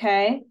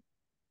 Okay.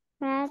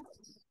 cats.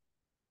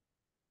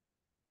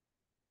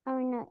 Oh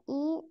no,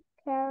 eat,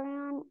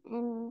 carrion,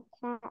 and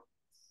cats.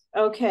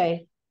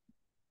 Okay.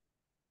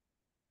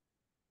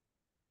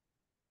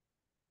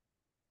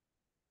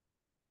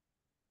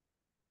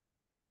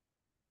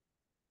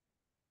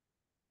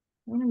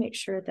 I want to make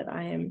sure that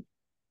I am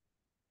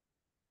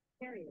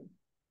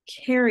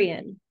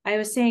carrion. I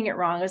was saying it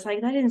wrong. I was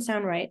like, that didn't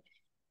sound right.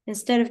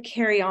 Instead of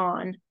carry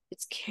on,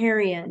 it's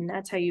carrion.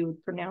 That's how you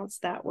would pronounce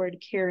that word,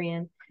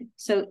 carrion.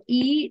 So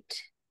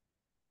eat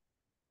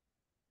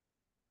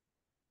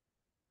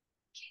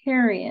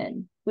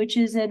carrion, which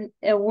is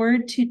a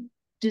word to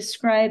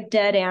describe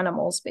dead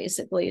animals,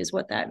 basically, is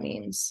what that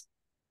means.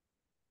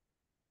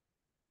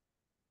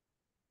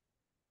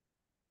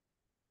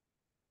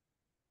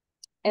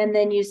 And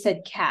then you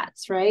said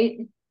cats, right?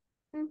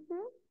 Mm-hmm.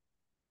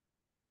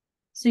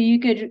 So you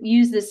could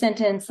use the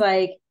sentence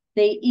like,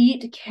 they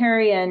eat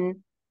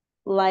carrion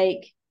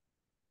like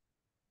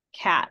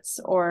cats,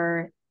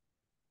 or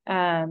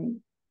they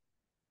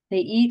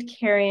eat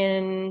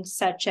carrion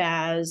such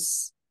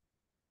as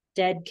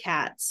dead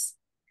cats.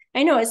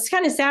 I know it's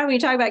kind of sad when you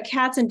talk about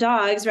cats and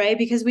dogs, right?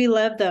 Because we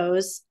love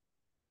those.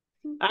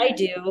 I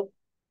do.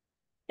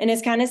 And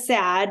it's kind of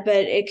sad,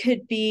 but it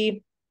could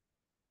be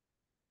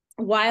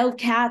wild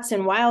cats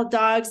and wild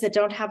dogs that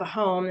don't have a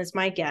home, is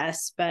my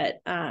guess. But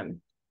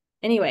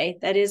anyway,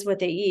 that is what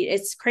they eat.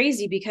 It's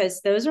crazy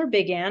because those are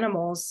big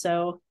animals.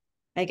 So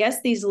I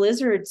guess these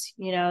lizards,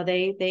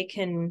 they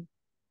can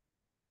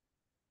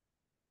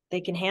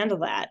handle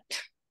that.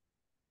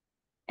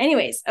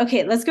 Anyways,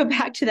 okay, let's go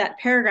back to that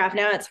paragraph.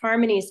 Now it's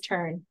Harmony's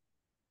turn.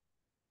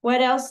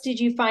 What else did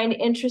you find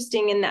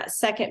interesting in that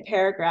second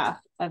paragraph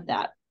of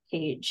that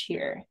page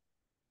here?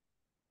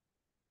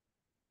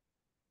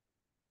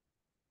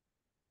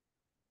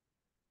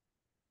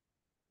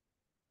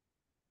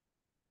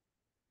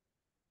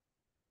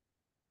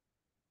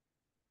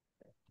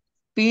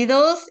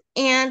 Beetles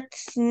and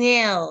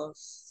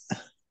snails.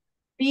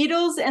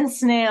 Beetles and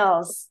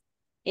snails.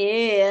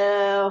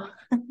 Ew.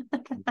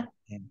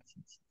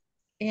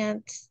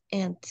 Ants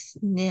and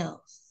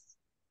snails.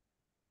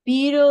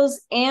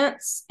 Beetles,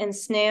 ants, and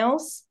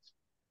snails.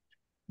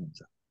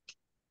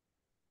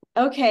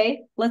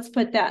 Okay, let's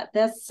put that.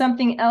 That's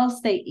something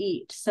else they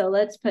eat. So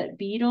let's put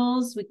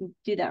beetles. We can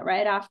do that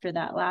right after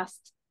that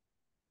last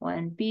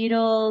one.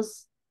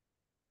 Beetles,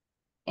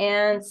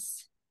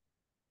 ants,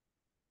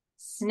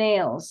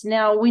 snails.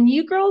 Now, when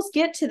you girls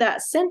get to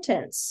that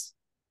sentence,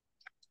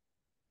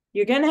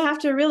 you're going to have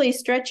to really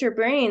stretch your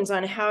brains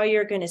on how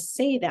you're going to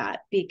say that,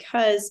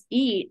 because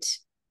eat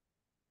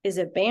is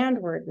a banned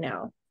word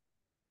now.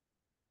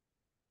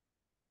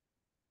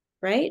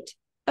 Right?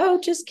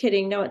 Oh, just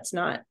kidding. No, it's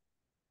not.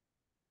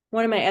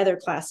 One of my other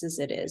classes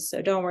it is,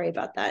 so don't worry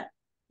about that.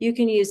 You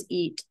can use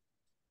eat.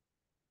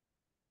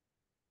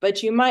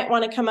 But you might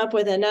want to come up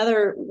with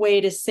another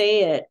way to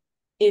say it.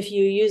 If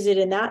you use it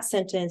in that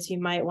sentence, you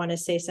might want to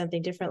say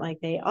something different, like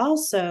they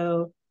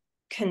also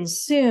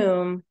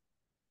consume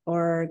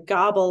or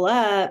gobble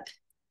up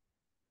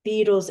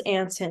beetles,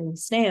 ants, and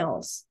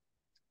snails,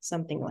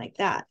 something like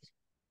that.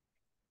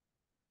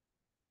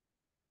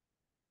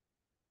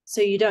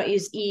 So you don't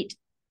use eat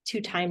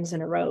 2 times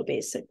in a row,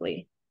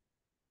 basically.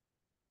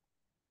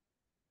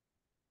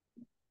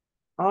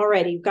 All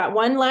righty, you've got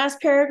one last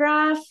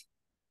paragraph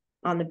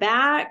on the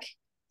back,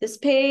 this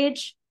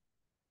page.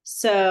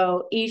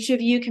 So each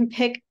of you can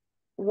pick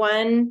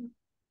one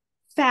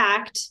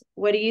fact.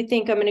 What do you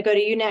think? I'm going to go to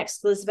you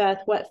next, Elizabeth.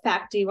 What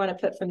fact do you want to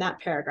put from that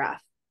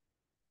paragraph?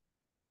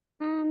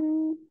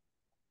 Hold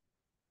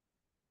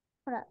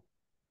up.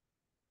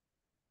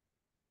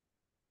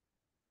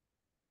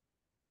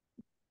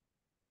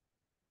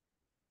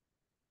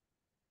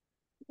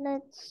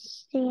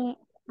 Let's see.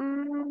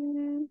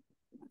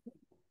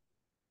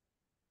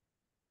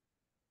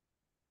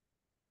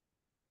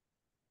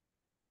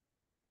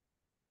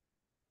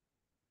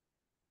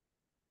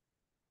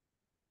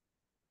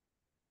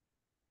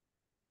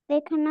 They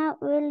cannot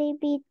really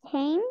be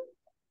tamed.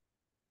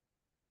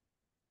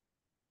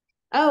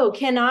 Oh,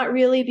 cannot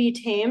really be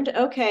tamed.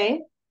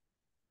 Okay.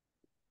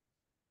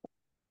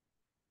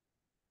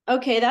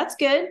 Okay, that's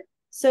good.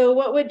 So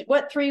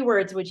what 3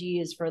 words would you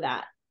use for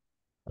that?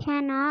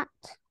 Cannot.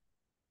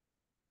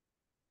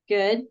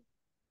 Good.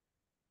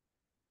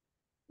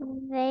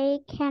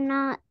 They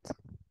cannot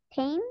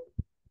tame.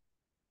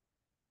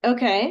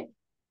 Okay.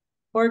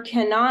 Or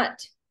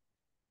cannot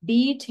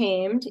be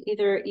tamed.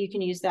 Either you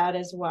can use that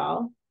as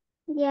well.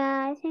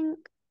 Yeah, I think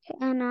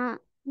cannot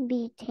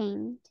be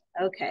tamed.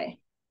 Okay.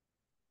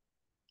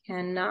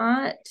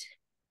 Cannot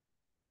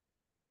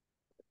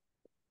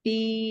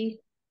be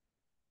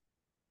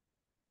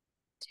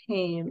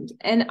tamed.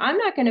 And I'm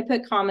not going to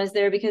put commas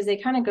there because they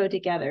kind of go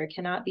together.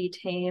 Cannot be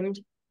tamed.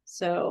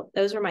 So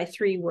those are my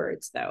 3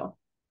 words though.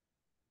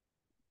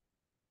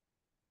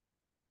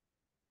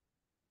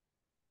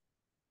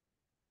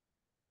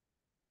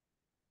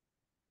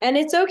 And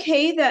it's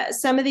okay that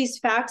some of these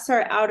facts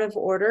are out of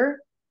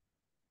order.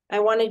 I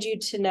wanted you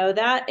to know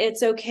that.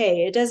 It's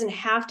okay. It doesn't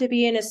have to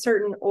be in a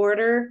certain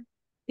order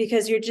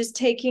because you're just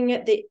taking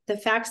the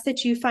facts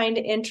that you find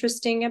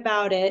interesting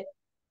about it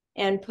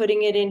and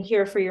putting it in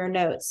here for your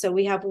notes. So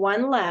we have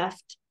 1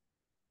 left.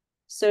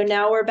 So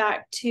now we're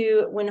back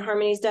to when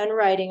Harmony's done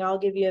writing. I'll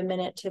give you a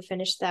minute to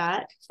finish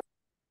that.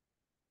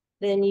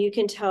 Then you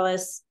can tell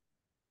us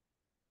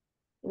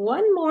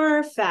one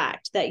more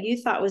fact that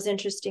you thought was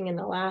interesting in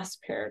the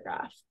last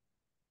paragraph.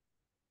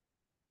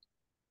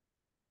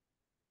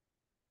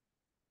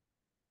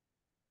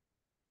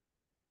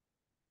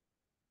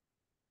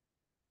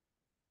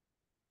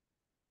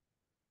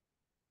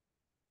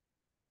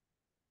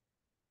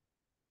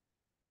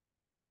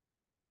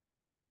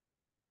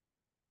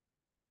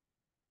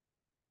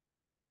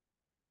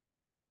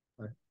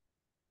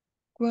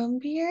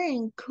 Grumpier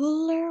and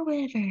cooler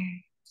weather.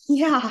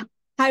 Yeah,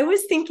 I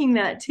was thinking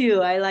that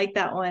too. I like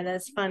that one.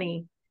 That's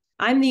funny.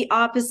 I'm the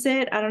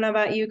opposite. I don't know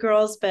about you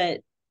girls, but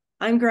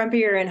I'm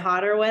grumpier in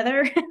hotter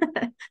weather.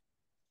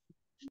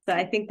 So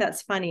I think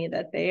that's funny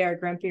that they are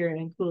grumpier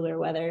in cooler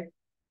weather.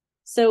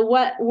 So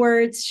what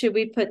words should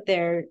we put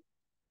there,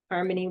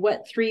 Harmony?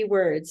 What 3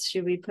 words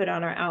should we put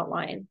on our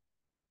outline?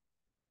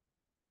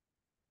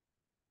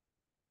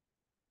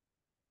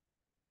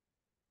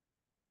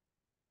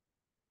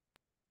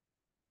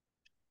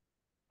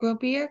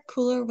 Grumpier,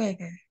 cooler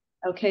weather.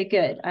 Okay,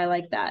 good. I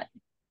like that.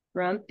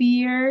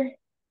 Grumpier,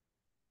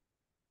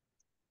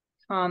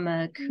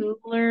 comma,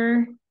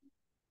 cooler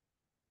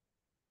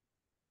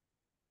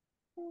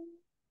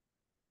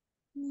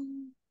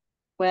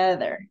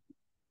weather.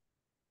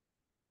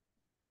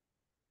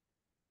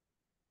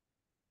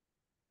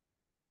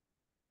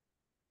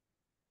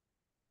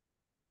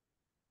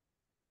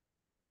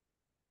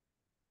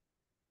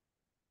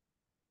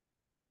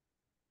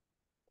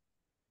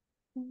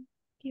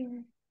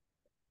 Here.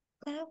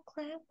 Clap,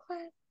 clap,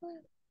 clap, clap.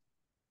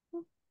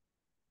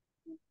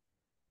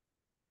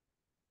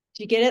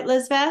 Did you get it,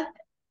 Lizbeth?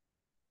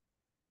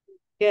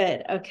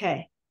 Good.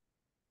 Okay.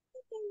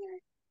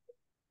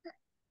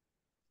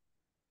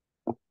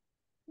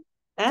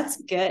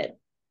 That's good.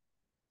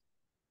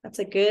 That's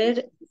a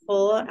good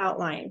full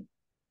outline.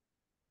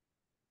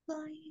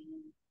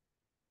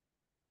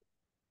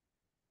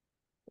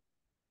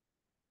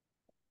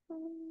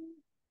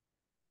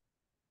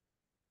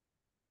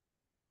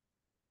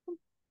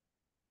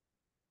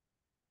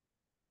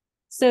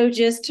 So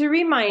just to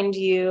remind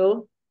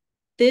you,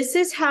 this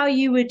is how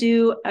you would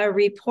do a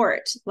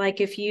report. Like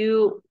if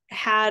you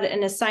had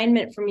an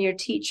assignment from your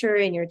teacher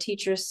and your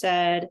teacher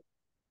said,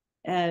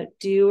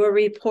 do a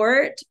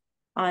report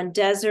on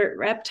desert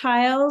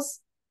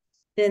reptiles,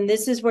 then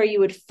this is where you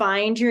would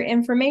find your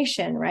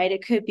information, right?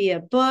 It could be a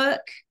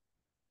book.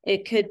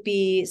 It could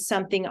be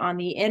something on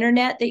the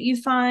internet that you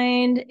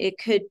find. It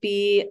could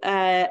be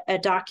a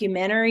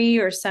documentary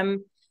or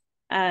some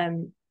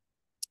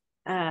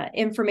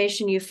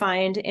information you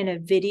find in a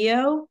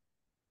video.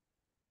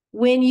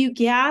 When you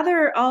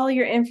gather all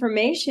your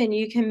information,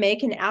 you can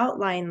make an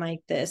outline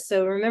like this.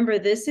 So remember,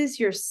 this is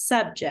your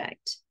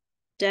subject,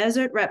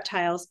 desert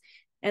reptiles,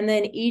 and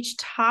then each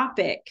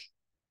topic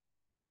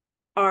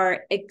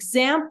are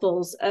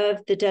examples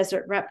of the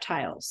desert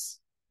reptiles.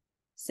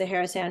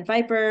 Sahara sand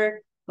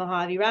viper,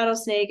 Mojave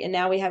rattlesnake, and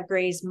now we have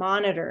Gray's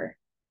monitor.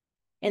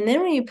 And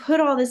then when you put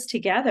all this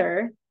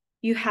together,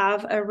 you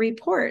have a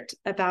report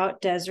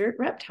about desert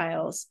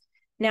reptiles.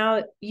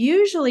 Now,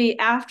 usually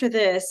after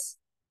this,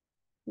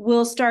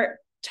 we'll start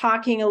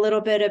talking a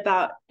little bit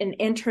about an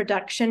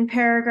introduction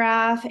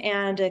paragraph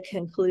and a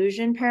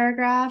conclusion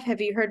paragraph.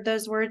 Have you heard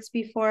those words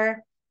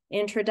before?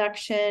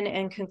 Introduction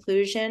and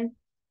conclusion.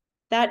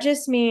 That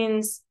just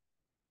means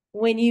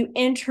when you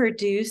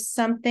introduce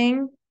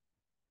something,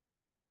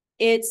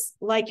 it's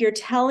like you're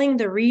telling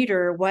the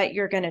reader what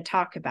you're going to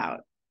talk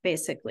about,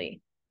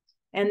 basically.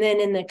 And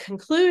then in the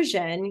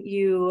conclusion,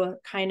 you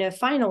kind of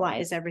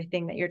finalize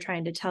everything that you're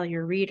trying to tell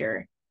your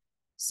reader.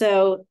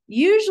 So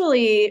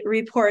usually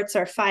reports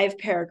are 5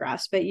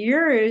 paragraphs, but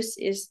yours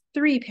is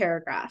 3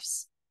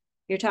 paragraphs.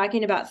 You're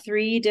talking about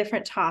 3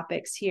 different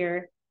topics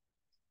here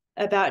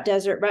about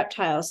desert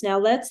reptiles. Now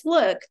let's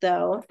look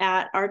though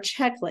at our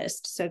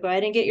checklist. So go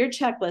ahead and get your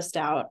checklist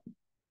out.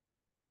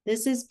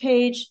 This is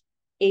page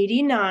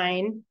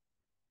 89,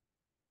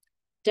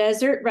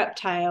 desert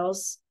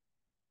reptiles.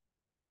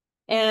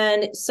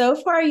 And so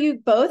far you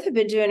both have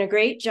been doing a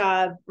great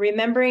job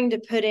remembering to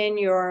put in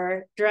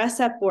your dress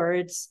up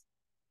words.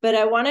 But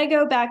I want to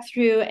go back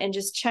through and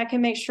just check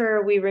and make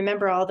sure we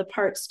remember all the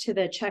parts to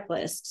the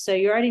checklist. So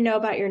you already know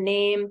about your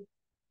name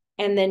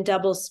and then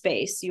double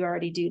space. You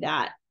already do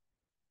that.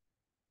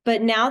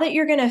 But now that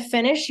you're going to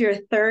finish your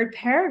 3rd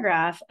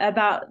paragraph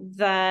about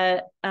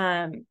the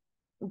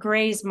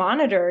Gray's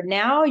Monitor,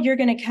 now you're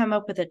going to come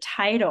up with a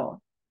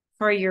title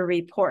for your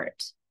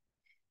report.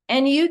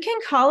 And you can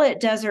call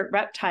it Desert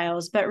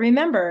Reptiles, but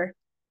remember,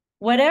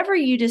 whatever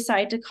you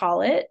decide to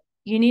call it,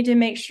 you need to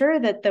make sure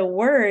that the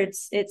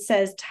words, it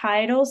says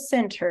title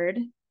centered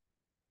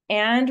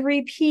and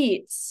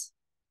repeats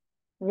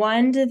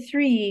 1 to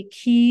 3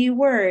 key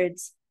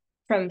words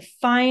from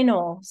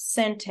final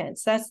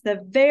sentence. That's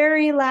the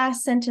very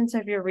last sentence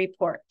of your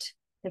report.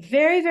 The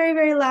very, very,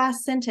 very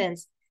last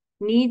sentence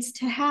needs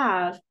to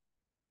have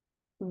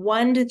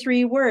 1 to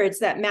 3 words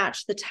that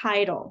match the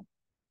title.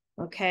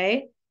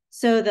 Okay?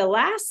 So the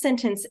last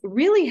sentence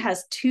really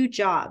has 2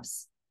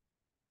 jobs.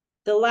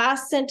 The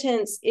last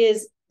sentence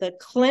is the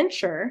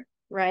clincher,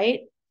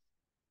 right?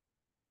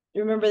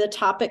 Remember the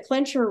topic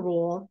clincher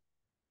rule.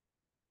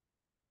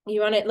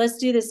 You want it, let's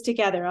do this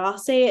together. I'll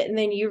say it and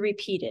then you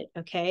repeat it,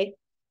 okay?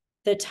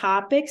 The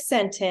topic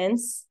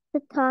sentence.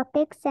 The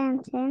topic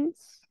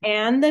sentence.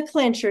 And the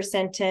clincher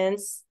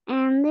sentence.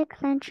 And the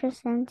clincher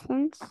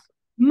sentence.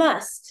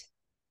 Must.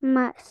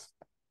 Must.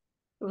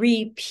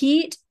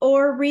 Repeat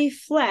or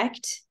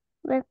reflect.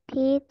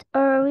 Repeat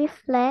or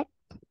reflect.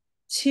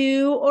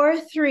 2 or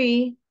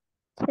 3.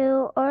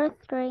 2 or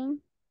 3.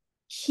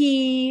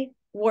 Key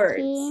words.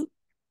 Key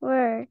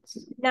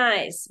words.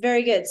 Nice.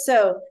 Very good.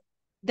 So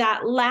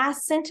that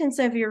last sentence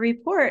of your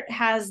report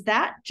has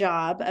that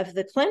job of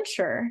the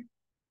clincher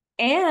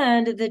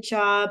and the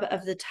job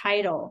of the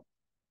title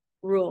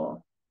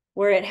rule,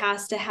 where it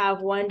has to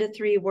have 1 to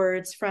 3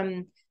 words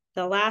from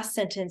the last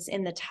sentence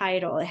in the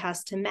title. It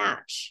has to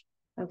match.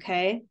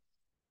 Okay.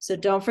 So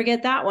don't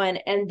forget that one.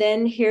 And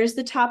then here's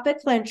the topic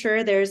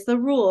clincher. There's the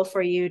rule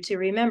for you to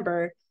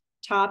remember.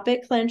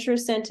 Topic clincher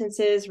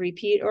sentences,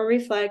 repeat or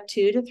reflect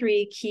 2 to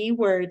 3 key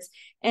words.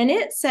 And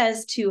it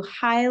says to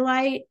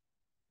highlight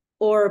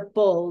or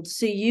bold.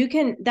 So you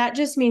can, that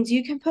just means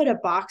you can put a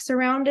box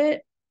around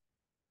it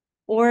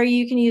or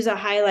you can use a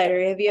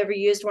highlighter. Have you ever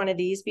used one of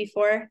these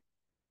before?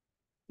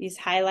 These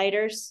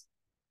highlighters?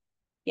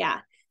 Yeah.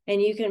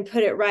 And you can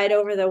put it right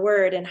over the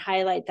word and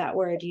highlight that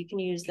word. You can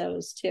use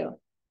those too.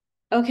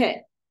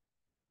 Okay.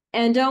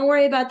 And don't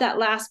worry about that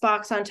last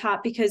box on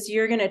top because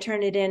you're going to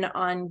turn it in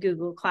on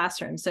Google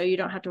Classroom. So you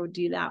don't have to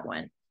do that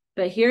one.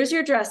 But here's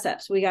your dress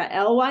ups. We got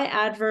ly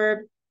adverb,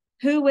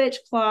 who, which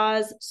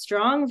clause,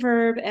 strong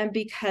verb, and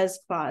because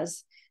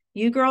clause.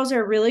 You girls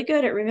are really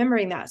good at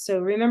remembering that. So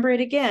remember it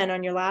again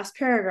on your last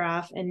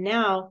paragraph. And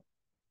now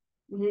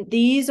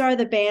these are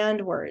the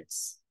banned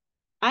words.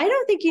 I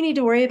don't think you need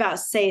to worry about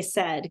say,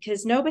 said,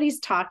 because nobody's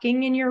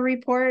talking in your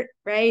report,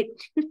 right?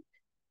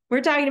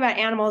 We're talking about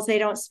animals, they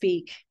don't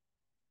speak.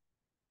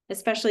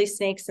 Especially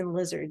snakes and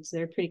lizards.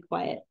 They're pretty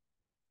quiet.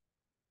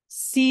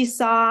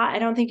 Seesaw, I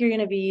don't think you're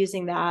going to be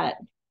using that.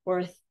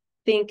 Or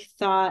think,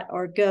 thought,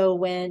 or go,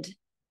 went.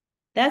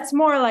 That's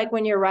more like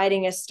when you're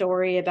writing a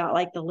story about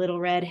like the little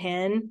red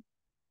hen.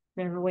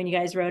 Remember when you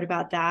guys wrote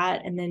about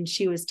that? And then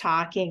she was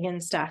talking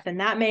and stuff. And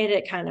that made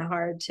it kind of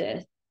hard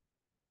to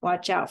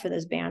watch out for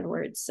those banned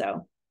words.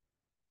 So,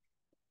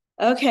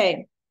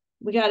 okay,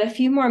 we got a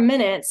few more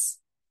minutes.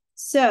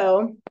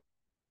 So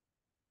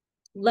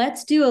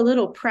let's do a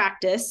little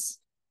practice.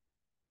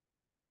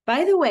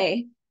 By the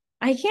way,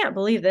 I can't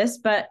believe this,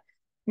 but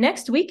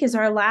next week is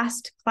our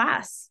last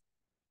class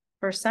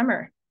for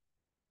summer.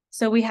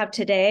 So we have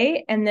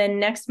today and then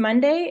next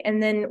Monday,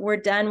 and then we're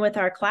done with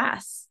our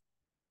class.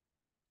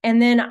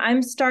 And then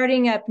I'm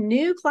starting up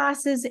new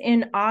classes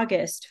in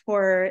August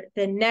for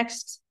the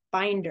next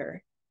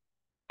binder.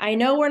 I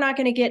know we're not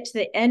going to get to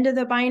the end of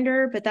the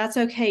binder, but that's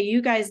okay.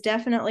 You guys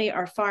definitely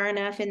are far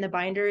enough in the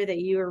binder that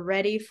you are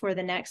ready for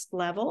the next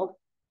level.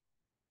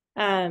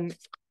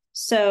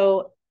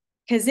 So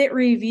because it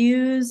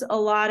reviews a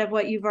lot of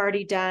what you've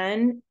already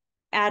done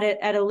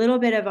at a little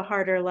bit of a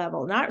harder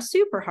level. Not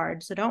super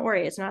hard, so don't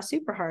worry, it's not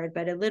super hard,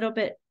 but a little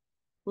bit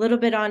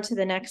onto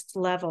the next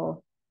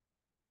level.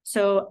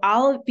 So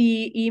I'll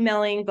be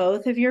emailing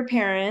both of your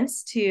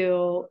parents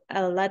to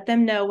let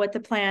them know what the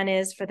plan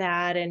is for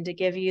that and to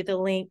give you the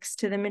links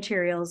to the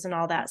materials and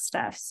all that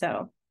stuff.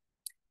 So,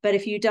 but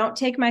if you don't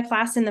take my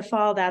class in the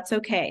fall, that's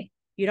okay.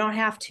 You don't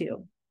have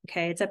to.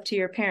 Okay. It's up to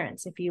your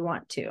parents if you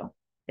want to,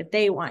 if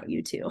they want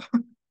you to.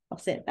 I'll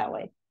say it that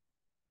way.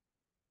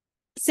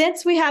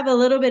 Since we have a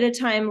little bit of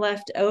time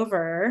left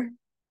over,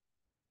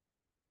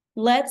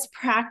 let's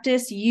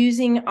practice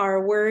using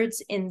our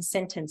words in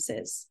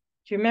sentences.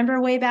 Do you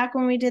remember way back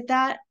when we did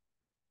that?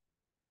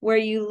 Where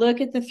you look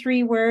at the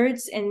 3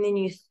 words and then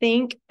you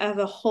think of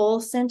a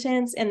whole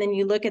sentence and then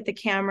you look at the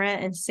camera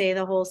and say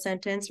the whole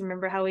sentence.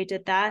 Remember how we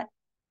did that?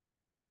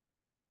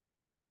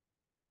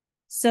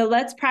 So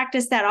let's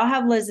practice that. I'll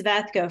have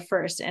Lizbeth go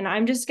first, and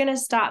I'm just going to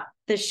stop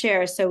the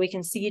share so we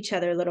can see each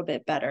other a little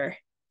bit better.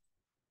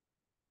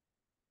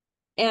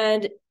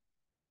 And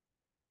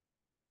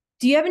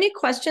do you have any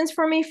questions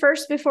for me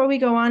first before we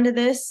go on to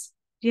this?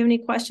 Do you have any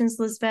questions,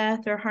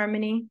 Lizbeth or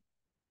Harmony?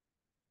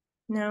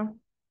 No?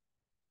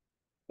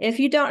 If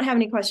you don't have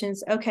any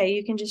questions, okay,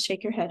 you can just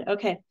shake your head.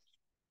 Okay.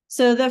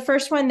 So the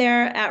first one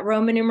there at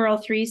Roman numeral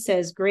 3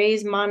 says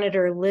Gray's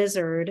monitor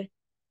lizard.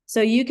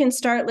 So you can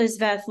start,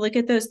 Lizbeth, look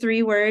at those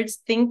 3 words,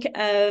 think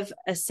of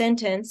a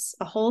sentence,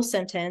 a whole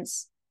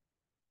sentence,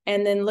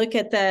 and then look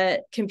at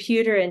the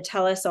computer and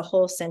tell us a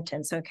whole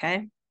sentence,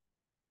 okay?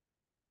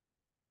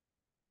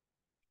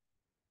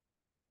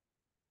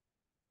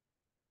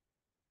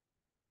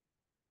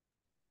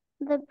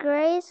 The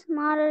Gray's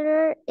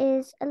monitor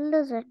is a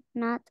lizard,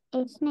 not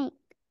a snake.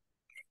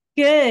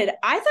 Good.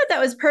 I thought that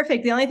was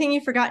perfect. The only thing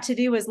you forgot to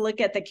do was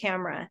look at the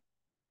camera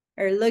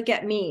or look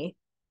at me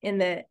in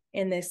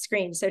the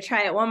screen. So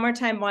try it one more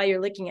time while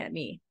you're looking at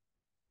me.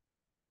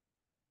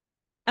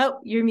 Oh,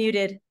 you're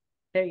muted.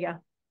 There you go.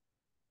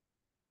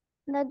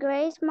 The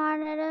Gray's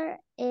monitor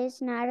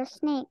is not a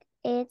snake,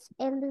 it's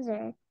a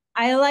lizard.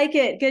 I like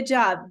it. Good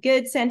job.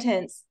 Good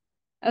sentence.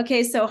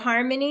 Okay, so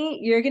Harmony,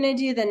 you're going to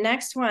do the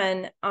next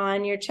one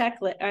on your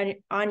checklist,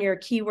 on your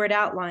keyword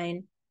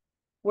outline,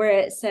 where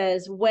it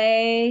says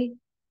weigh,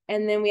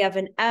 and then we have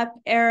an up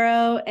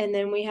arrow, and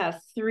then we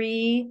have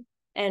 3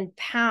 and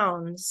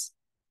pounds.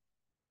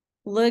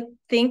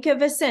 Think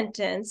of a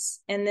sentence,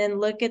 and then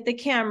look at the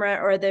camera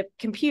or the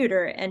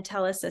computer and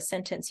tell us a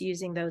sentence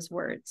using those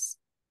words.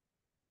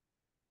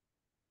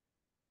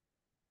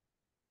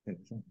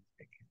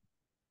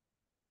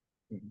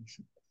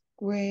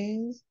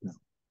 Gray's No.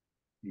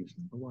 Use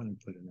number 1 and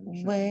put it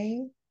in.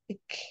 weigh it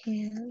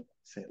can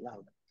Say it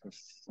loud.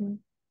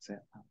 Say it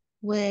loud.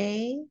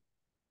 weigh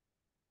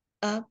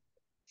up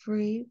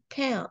 3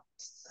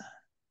 pounds.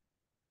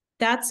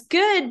 That's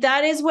good.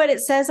 That is what it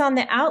says on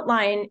the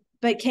outline.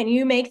 But can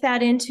you make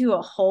that into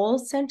a whole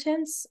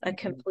sentence, a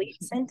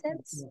complete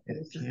sentence?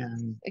 It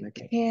can.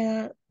 It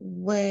can't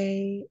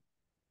weigh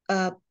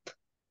up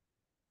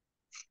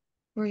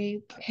 3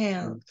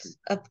 pounds.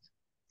 Up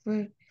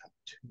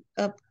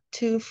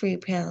 2 3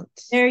 pounds.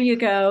 There you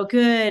go.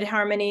 Good,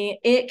 Harmony.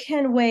 It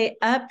can weigh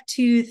up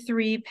to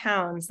 3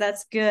 pounds.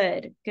 That's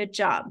good. Good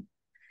job.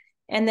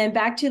 And then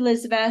back to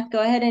Elizabeth.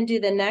 Go ahead and do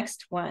the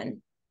next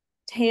one.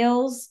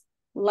 Tails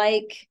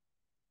like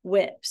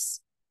whips.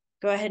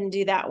 Go ahead and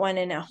do that one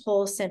in a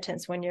whole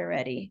sentence when you're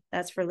ready.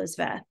 That's for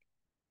Elizabeth.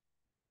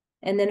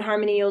 And then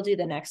Harmony, you'll do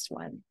the next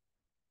one.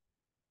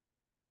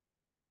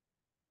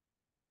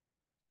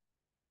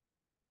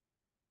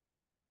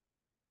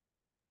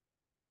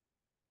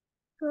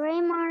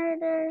 Gray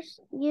monitors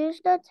use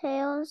the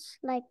tails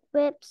like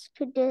whips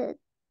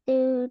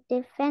to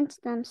defend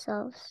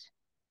themselves.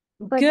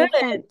 For Good.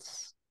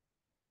 defense.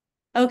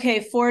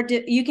 Okay,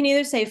 you can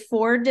either say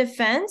for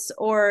defense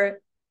or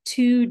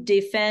to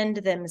defend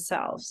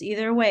themselves.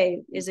 Either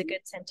way is a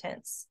good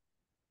sentence.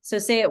 So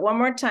say it one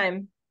more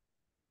time.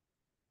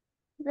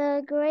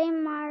 The gray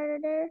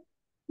monitor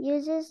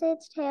uses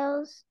its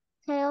tail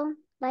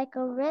like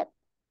a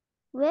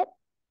whip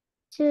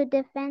to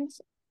defend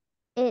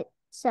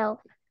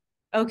itself.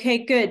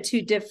 Okay, good.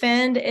 To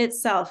defend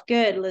itself.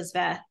 Good,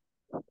 Lizbeth.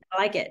 I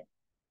like it.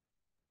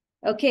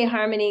 Okay,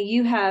 Harmony,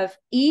 you have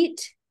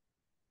eat,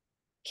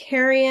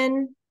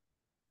 carrion,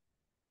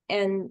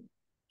 and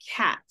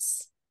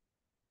cats.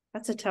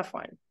 That's a tough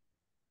one.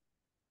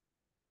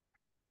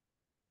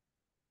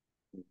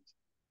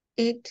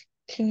 Eat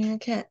carrion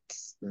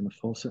cats. In a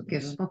full sentence.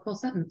 Give them a full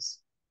sentence.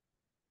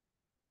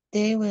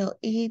 They will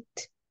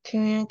eat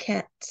carrion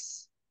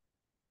cats.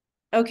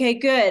 Okay,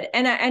 good.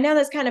 And I know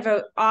that's kind of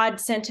an odd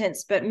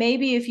sentence, but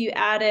maybe if you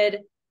added,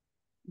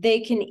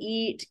 they can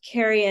eat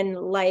carrion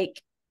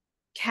like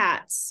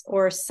cats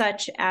or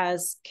such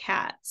as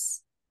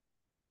cats.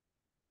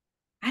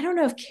 I don't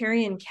know if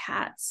carrion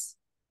cats.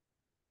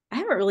 I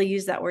haven't really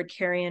used that word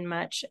carrion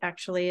much,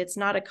 actually. It's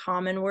not a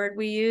common word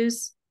we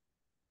use.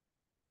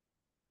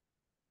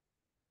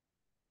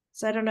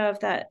 So I don't know if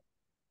that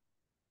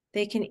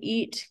they can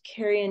eat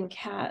carrion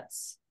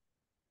cats.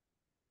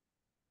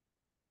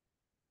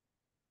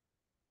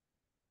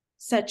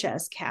 such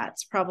as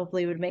cats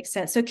probably would make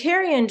sense. So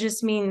carrion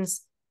just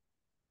means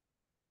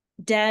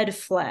dead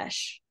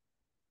flesh.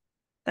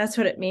 That's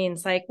what it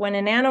means. Like when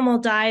an animal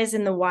dies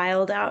in the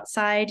wild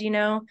outside, you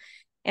know,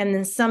 and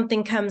then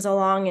something comes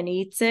along and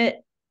eats it,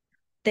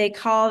 they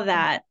call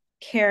that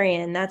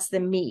carrion. That's the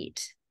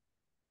meat.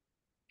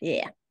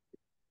 Yeah.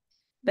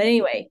 But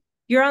anyway,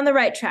 you're on the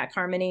right track,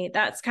 Harmony.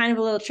 That's kind of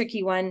a little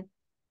tricky one,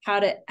 how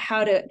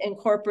to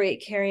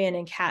incorporate carrion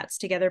and cats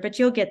together, but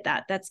you'll get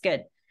that. That's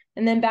good.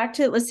 And then back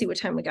to, let's see what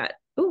time we got.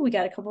 Oh, we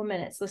got a couple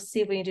minutes. Let's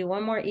see if we can do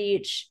one more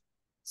each.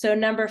 So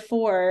number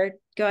 4,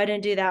 go ahead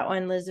and do that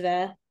one,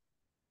 Elizabeth.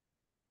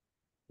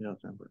 Yeah,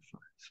 number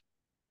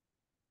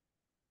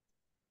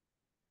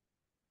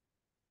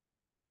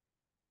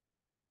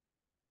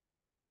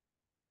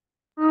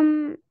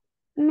 5.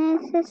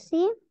 Mrs.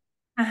 C,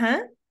 Uh-huh.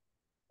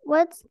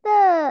 what's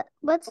the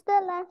last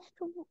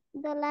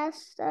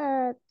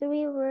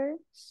 3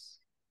 words?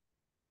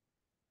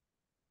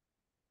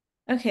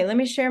 Okay, let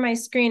me share my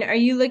screen. Are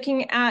you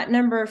looking at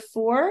number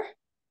 4?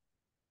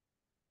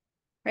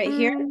 Right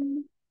here?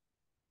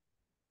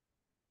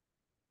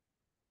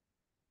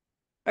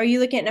 Are you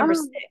looking at number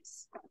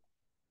 6?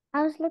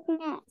 I was looking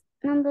at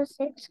number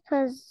 6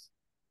 because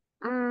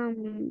I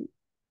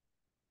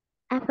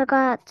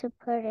forgot to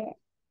put it.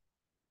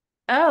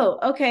 Oh,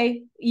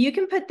 okay. You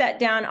can put that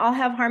down. I'll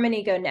have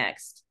Harmony go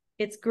next.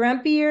 It's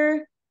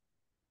grumpier,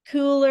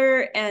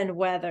 cooler, and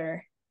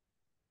weather.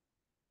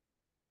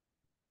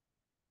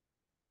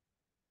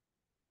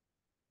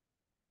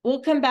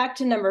 We'll come back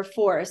to number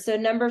 4. So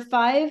number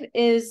 5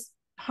 is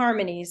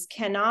harmonies,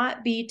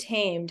 cannot be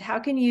tamed. How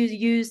can you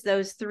use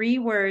those 3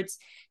 words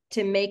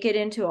to make it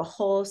into a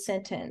whole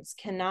sentence?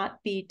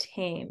 Cannot be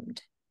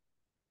tamed.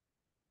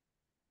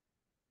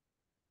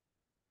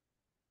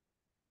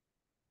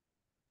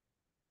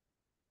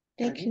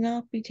 They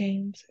cannot be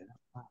tamed.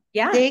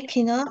 Yeah. They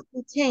cannot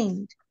be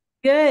tamed.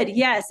 Good.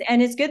 Yes.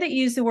 And it's good that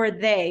you use the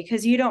word they,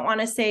 because you don't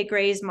want to say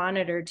Gray's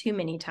monitor too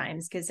many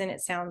times, because then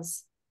it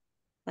sounds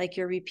like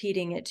you're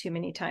repeating it too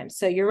many times.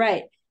 So you're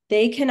right.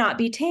 They cannot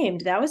be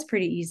tamed. That was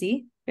pretty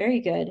easy. Very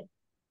good.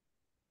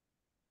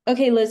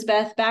 Okay,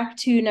 Lizbeth, back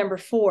to number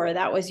 4.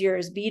 That was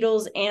yours.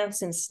 Beetles,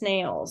 ants, and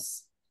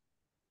snails.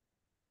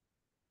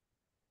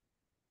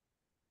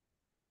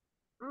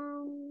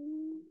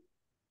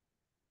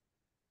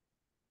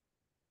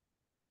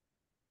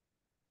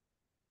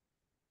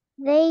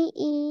 They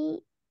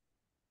eat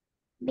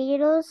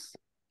beetles,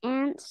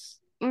 ants,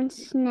 and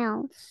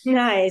snails.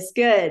 Nice.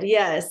 Good.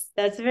 Yes,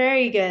 that's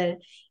very good.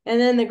 And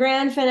then the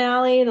grand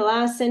finale, the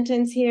last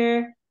sentence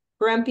here,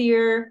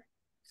 grumpier,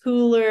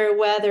 cooler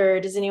weather.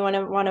 Does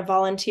anyone want to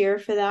volunteer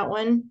for that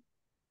one?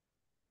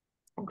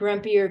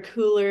 Grumpier,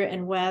 cooler,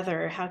 and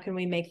weather. How can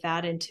we make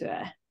that into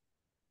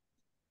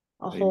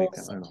a whole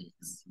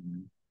sentence?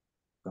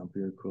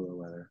 Grumpier, cooler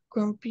weather.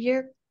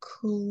 Grumpier,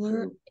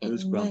 cooler,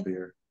 Who's and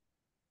grumpier?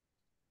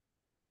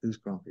 Who's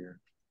grumpier?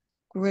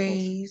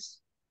 Gray's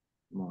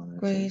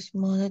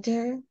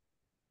monitor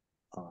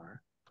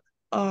are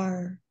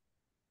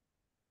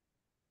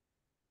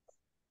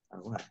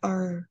what?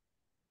 Are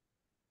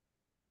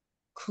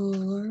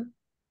cooler,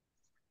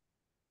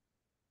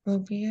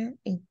 grumpier,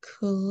 and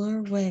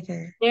cooler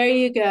weather. There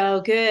you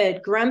go.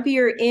 Good.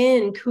 Grumpier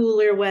in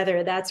cooler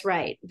weather. That's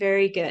right.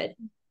 Very good.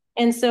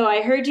 And so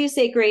I heard you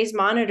say Gray's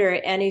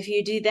monitor. And if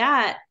you do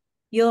that,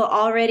 you'll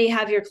already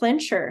have your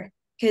clincher,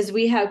 because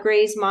we have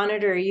Gray's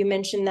monitor. You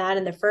mentioned that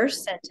in the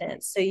first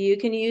sentence. So you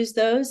can use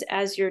those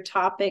as your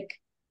topic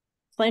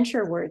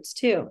clincher words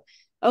too.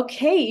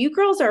 Okay, you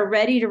girls are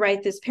ready to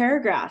write this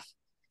paragraph.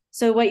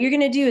 So what you're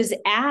going to do is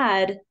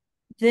add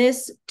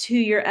this to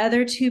your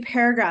other 2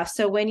 paragraphs.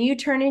 So when you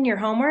turn in your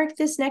homework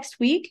this next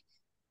week,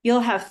 you'll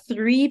have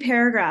 3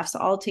 paragraphs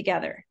all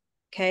together.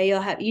 Okay, you'll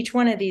have each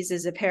one of these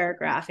as a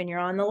paragraph, and you're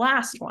on the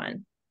last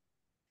one.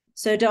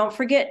 So don't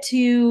forget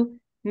to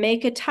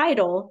make a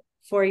title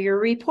for your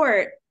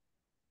report.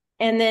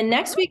 And then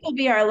next week will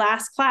be our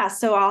last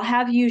class. So I'll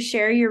have you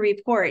share your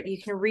report.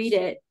 You can read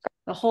it,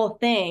 the whole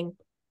thing.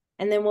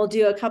 And then we'll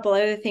do a couple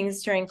other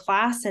things during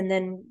class. And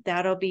then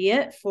that'll be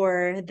it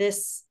for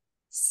this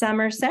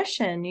summer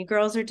session. You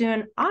girls are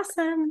doing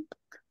awesome.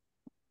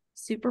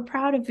 Super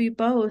proud of you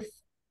both.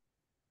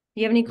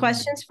 You have any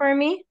questions for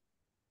me?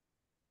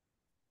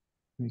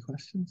 Any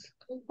questions?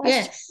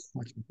 Yes.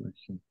 What's your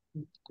question?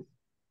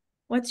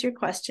 What's your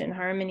question,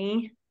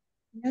 Harmony?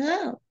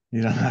 No.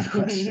 You don't have a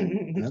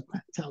question.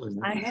 Tell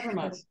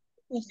her.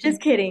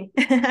 Just kidding.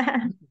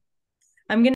 I'm going to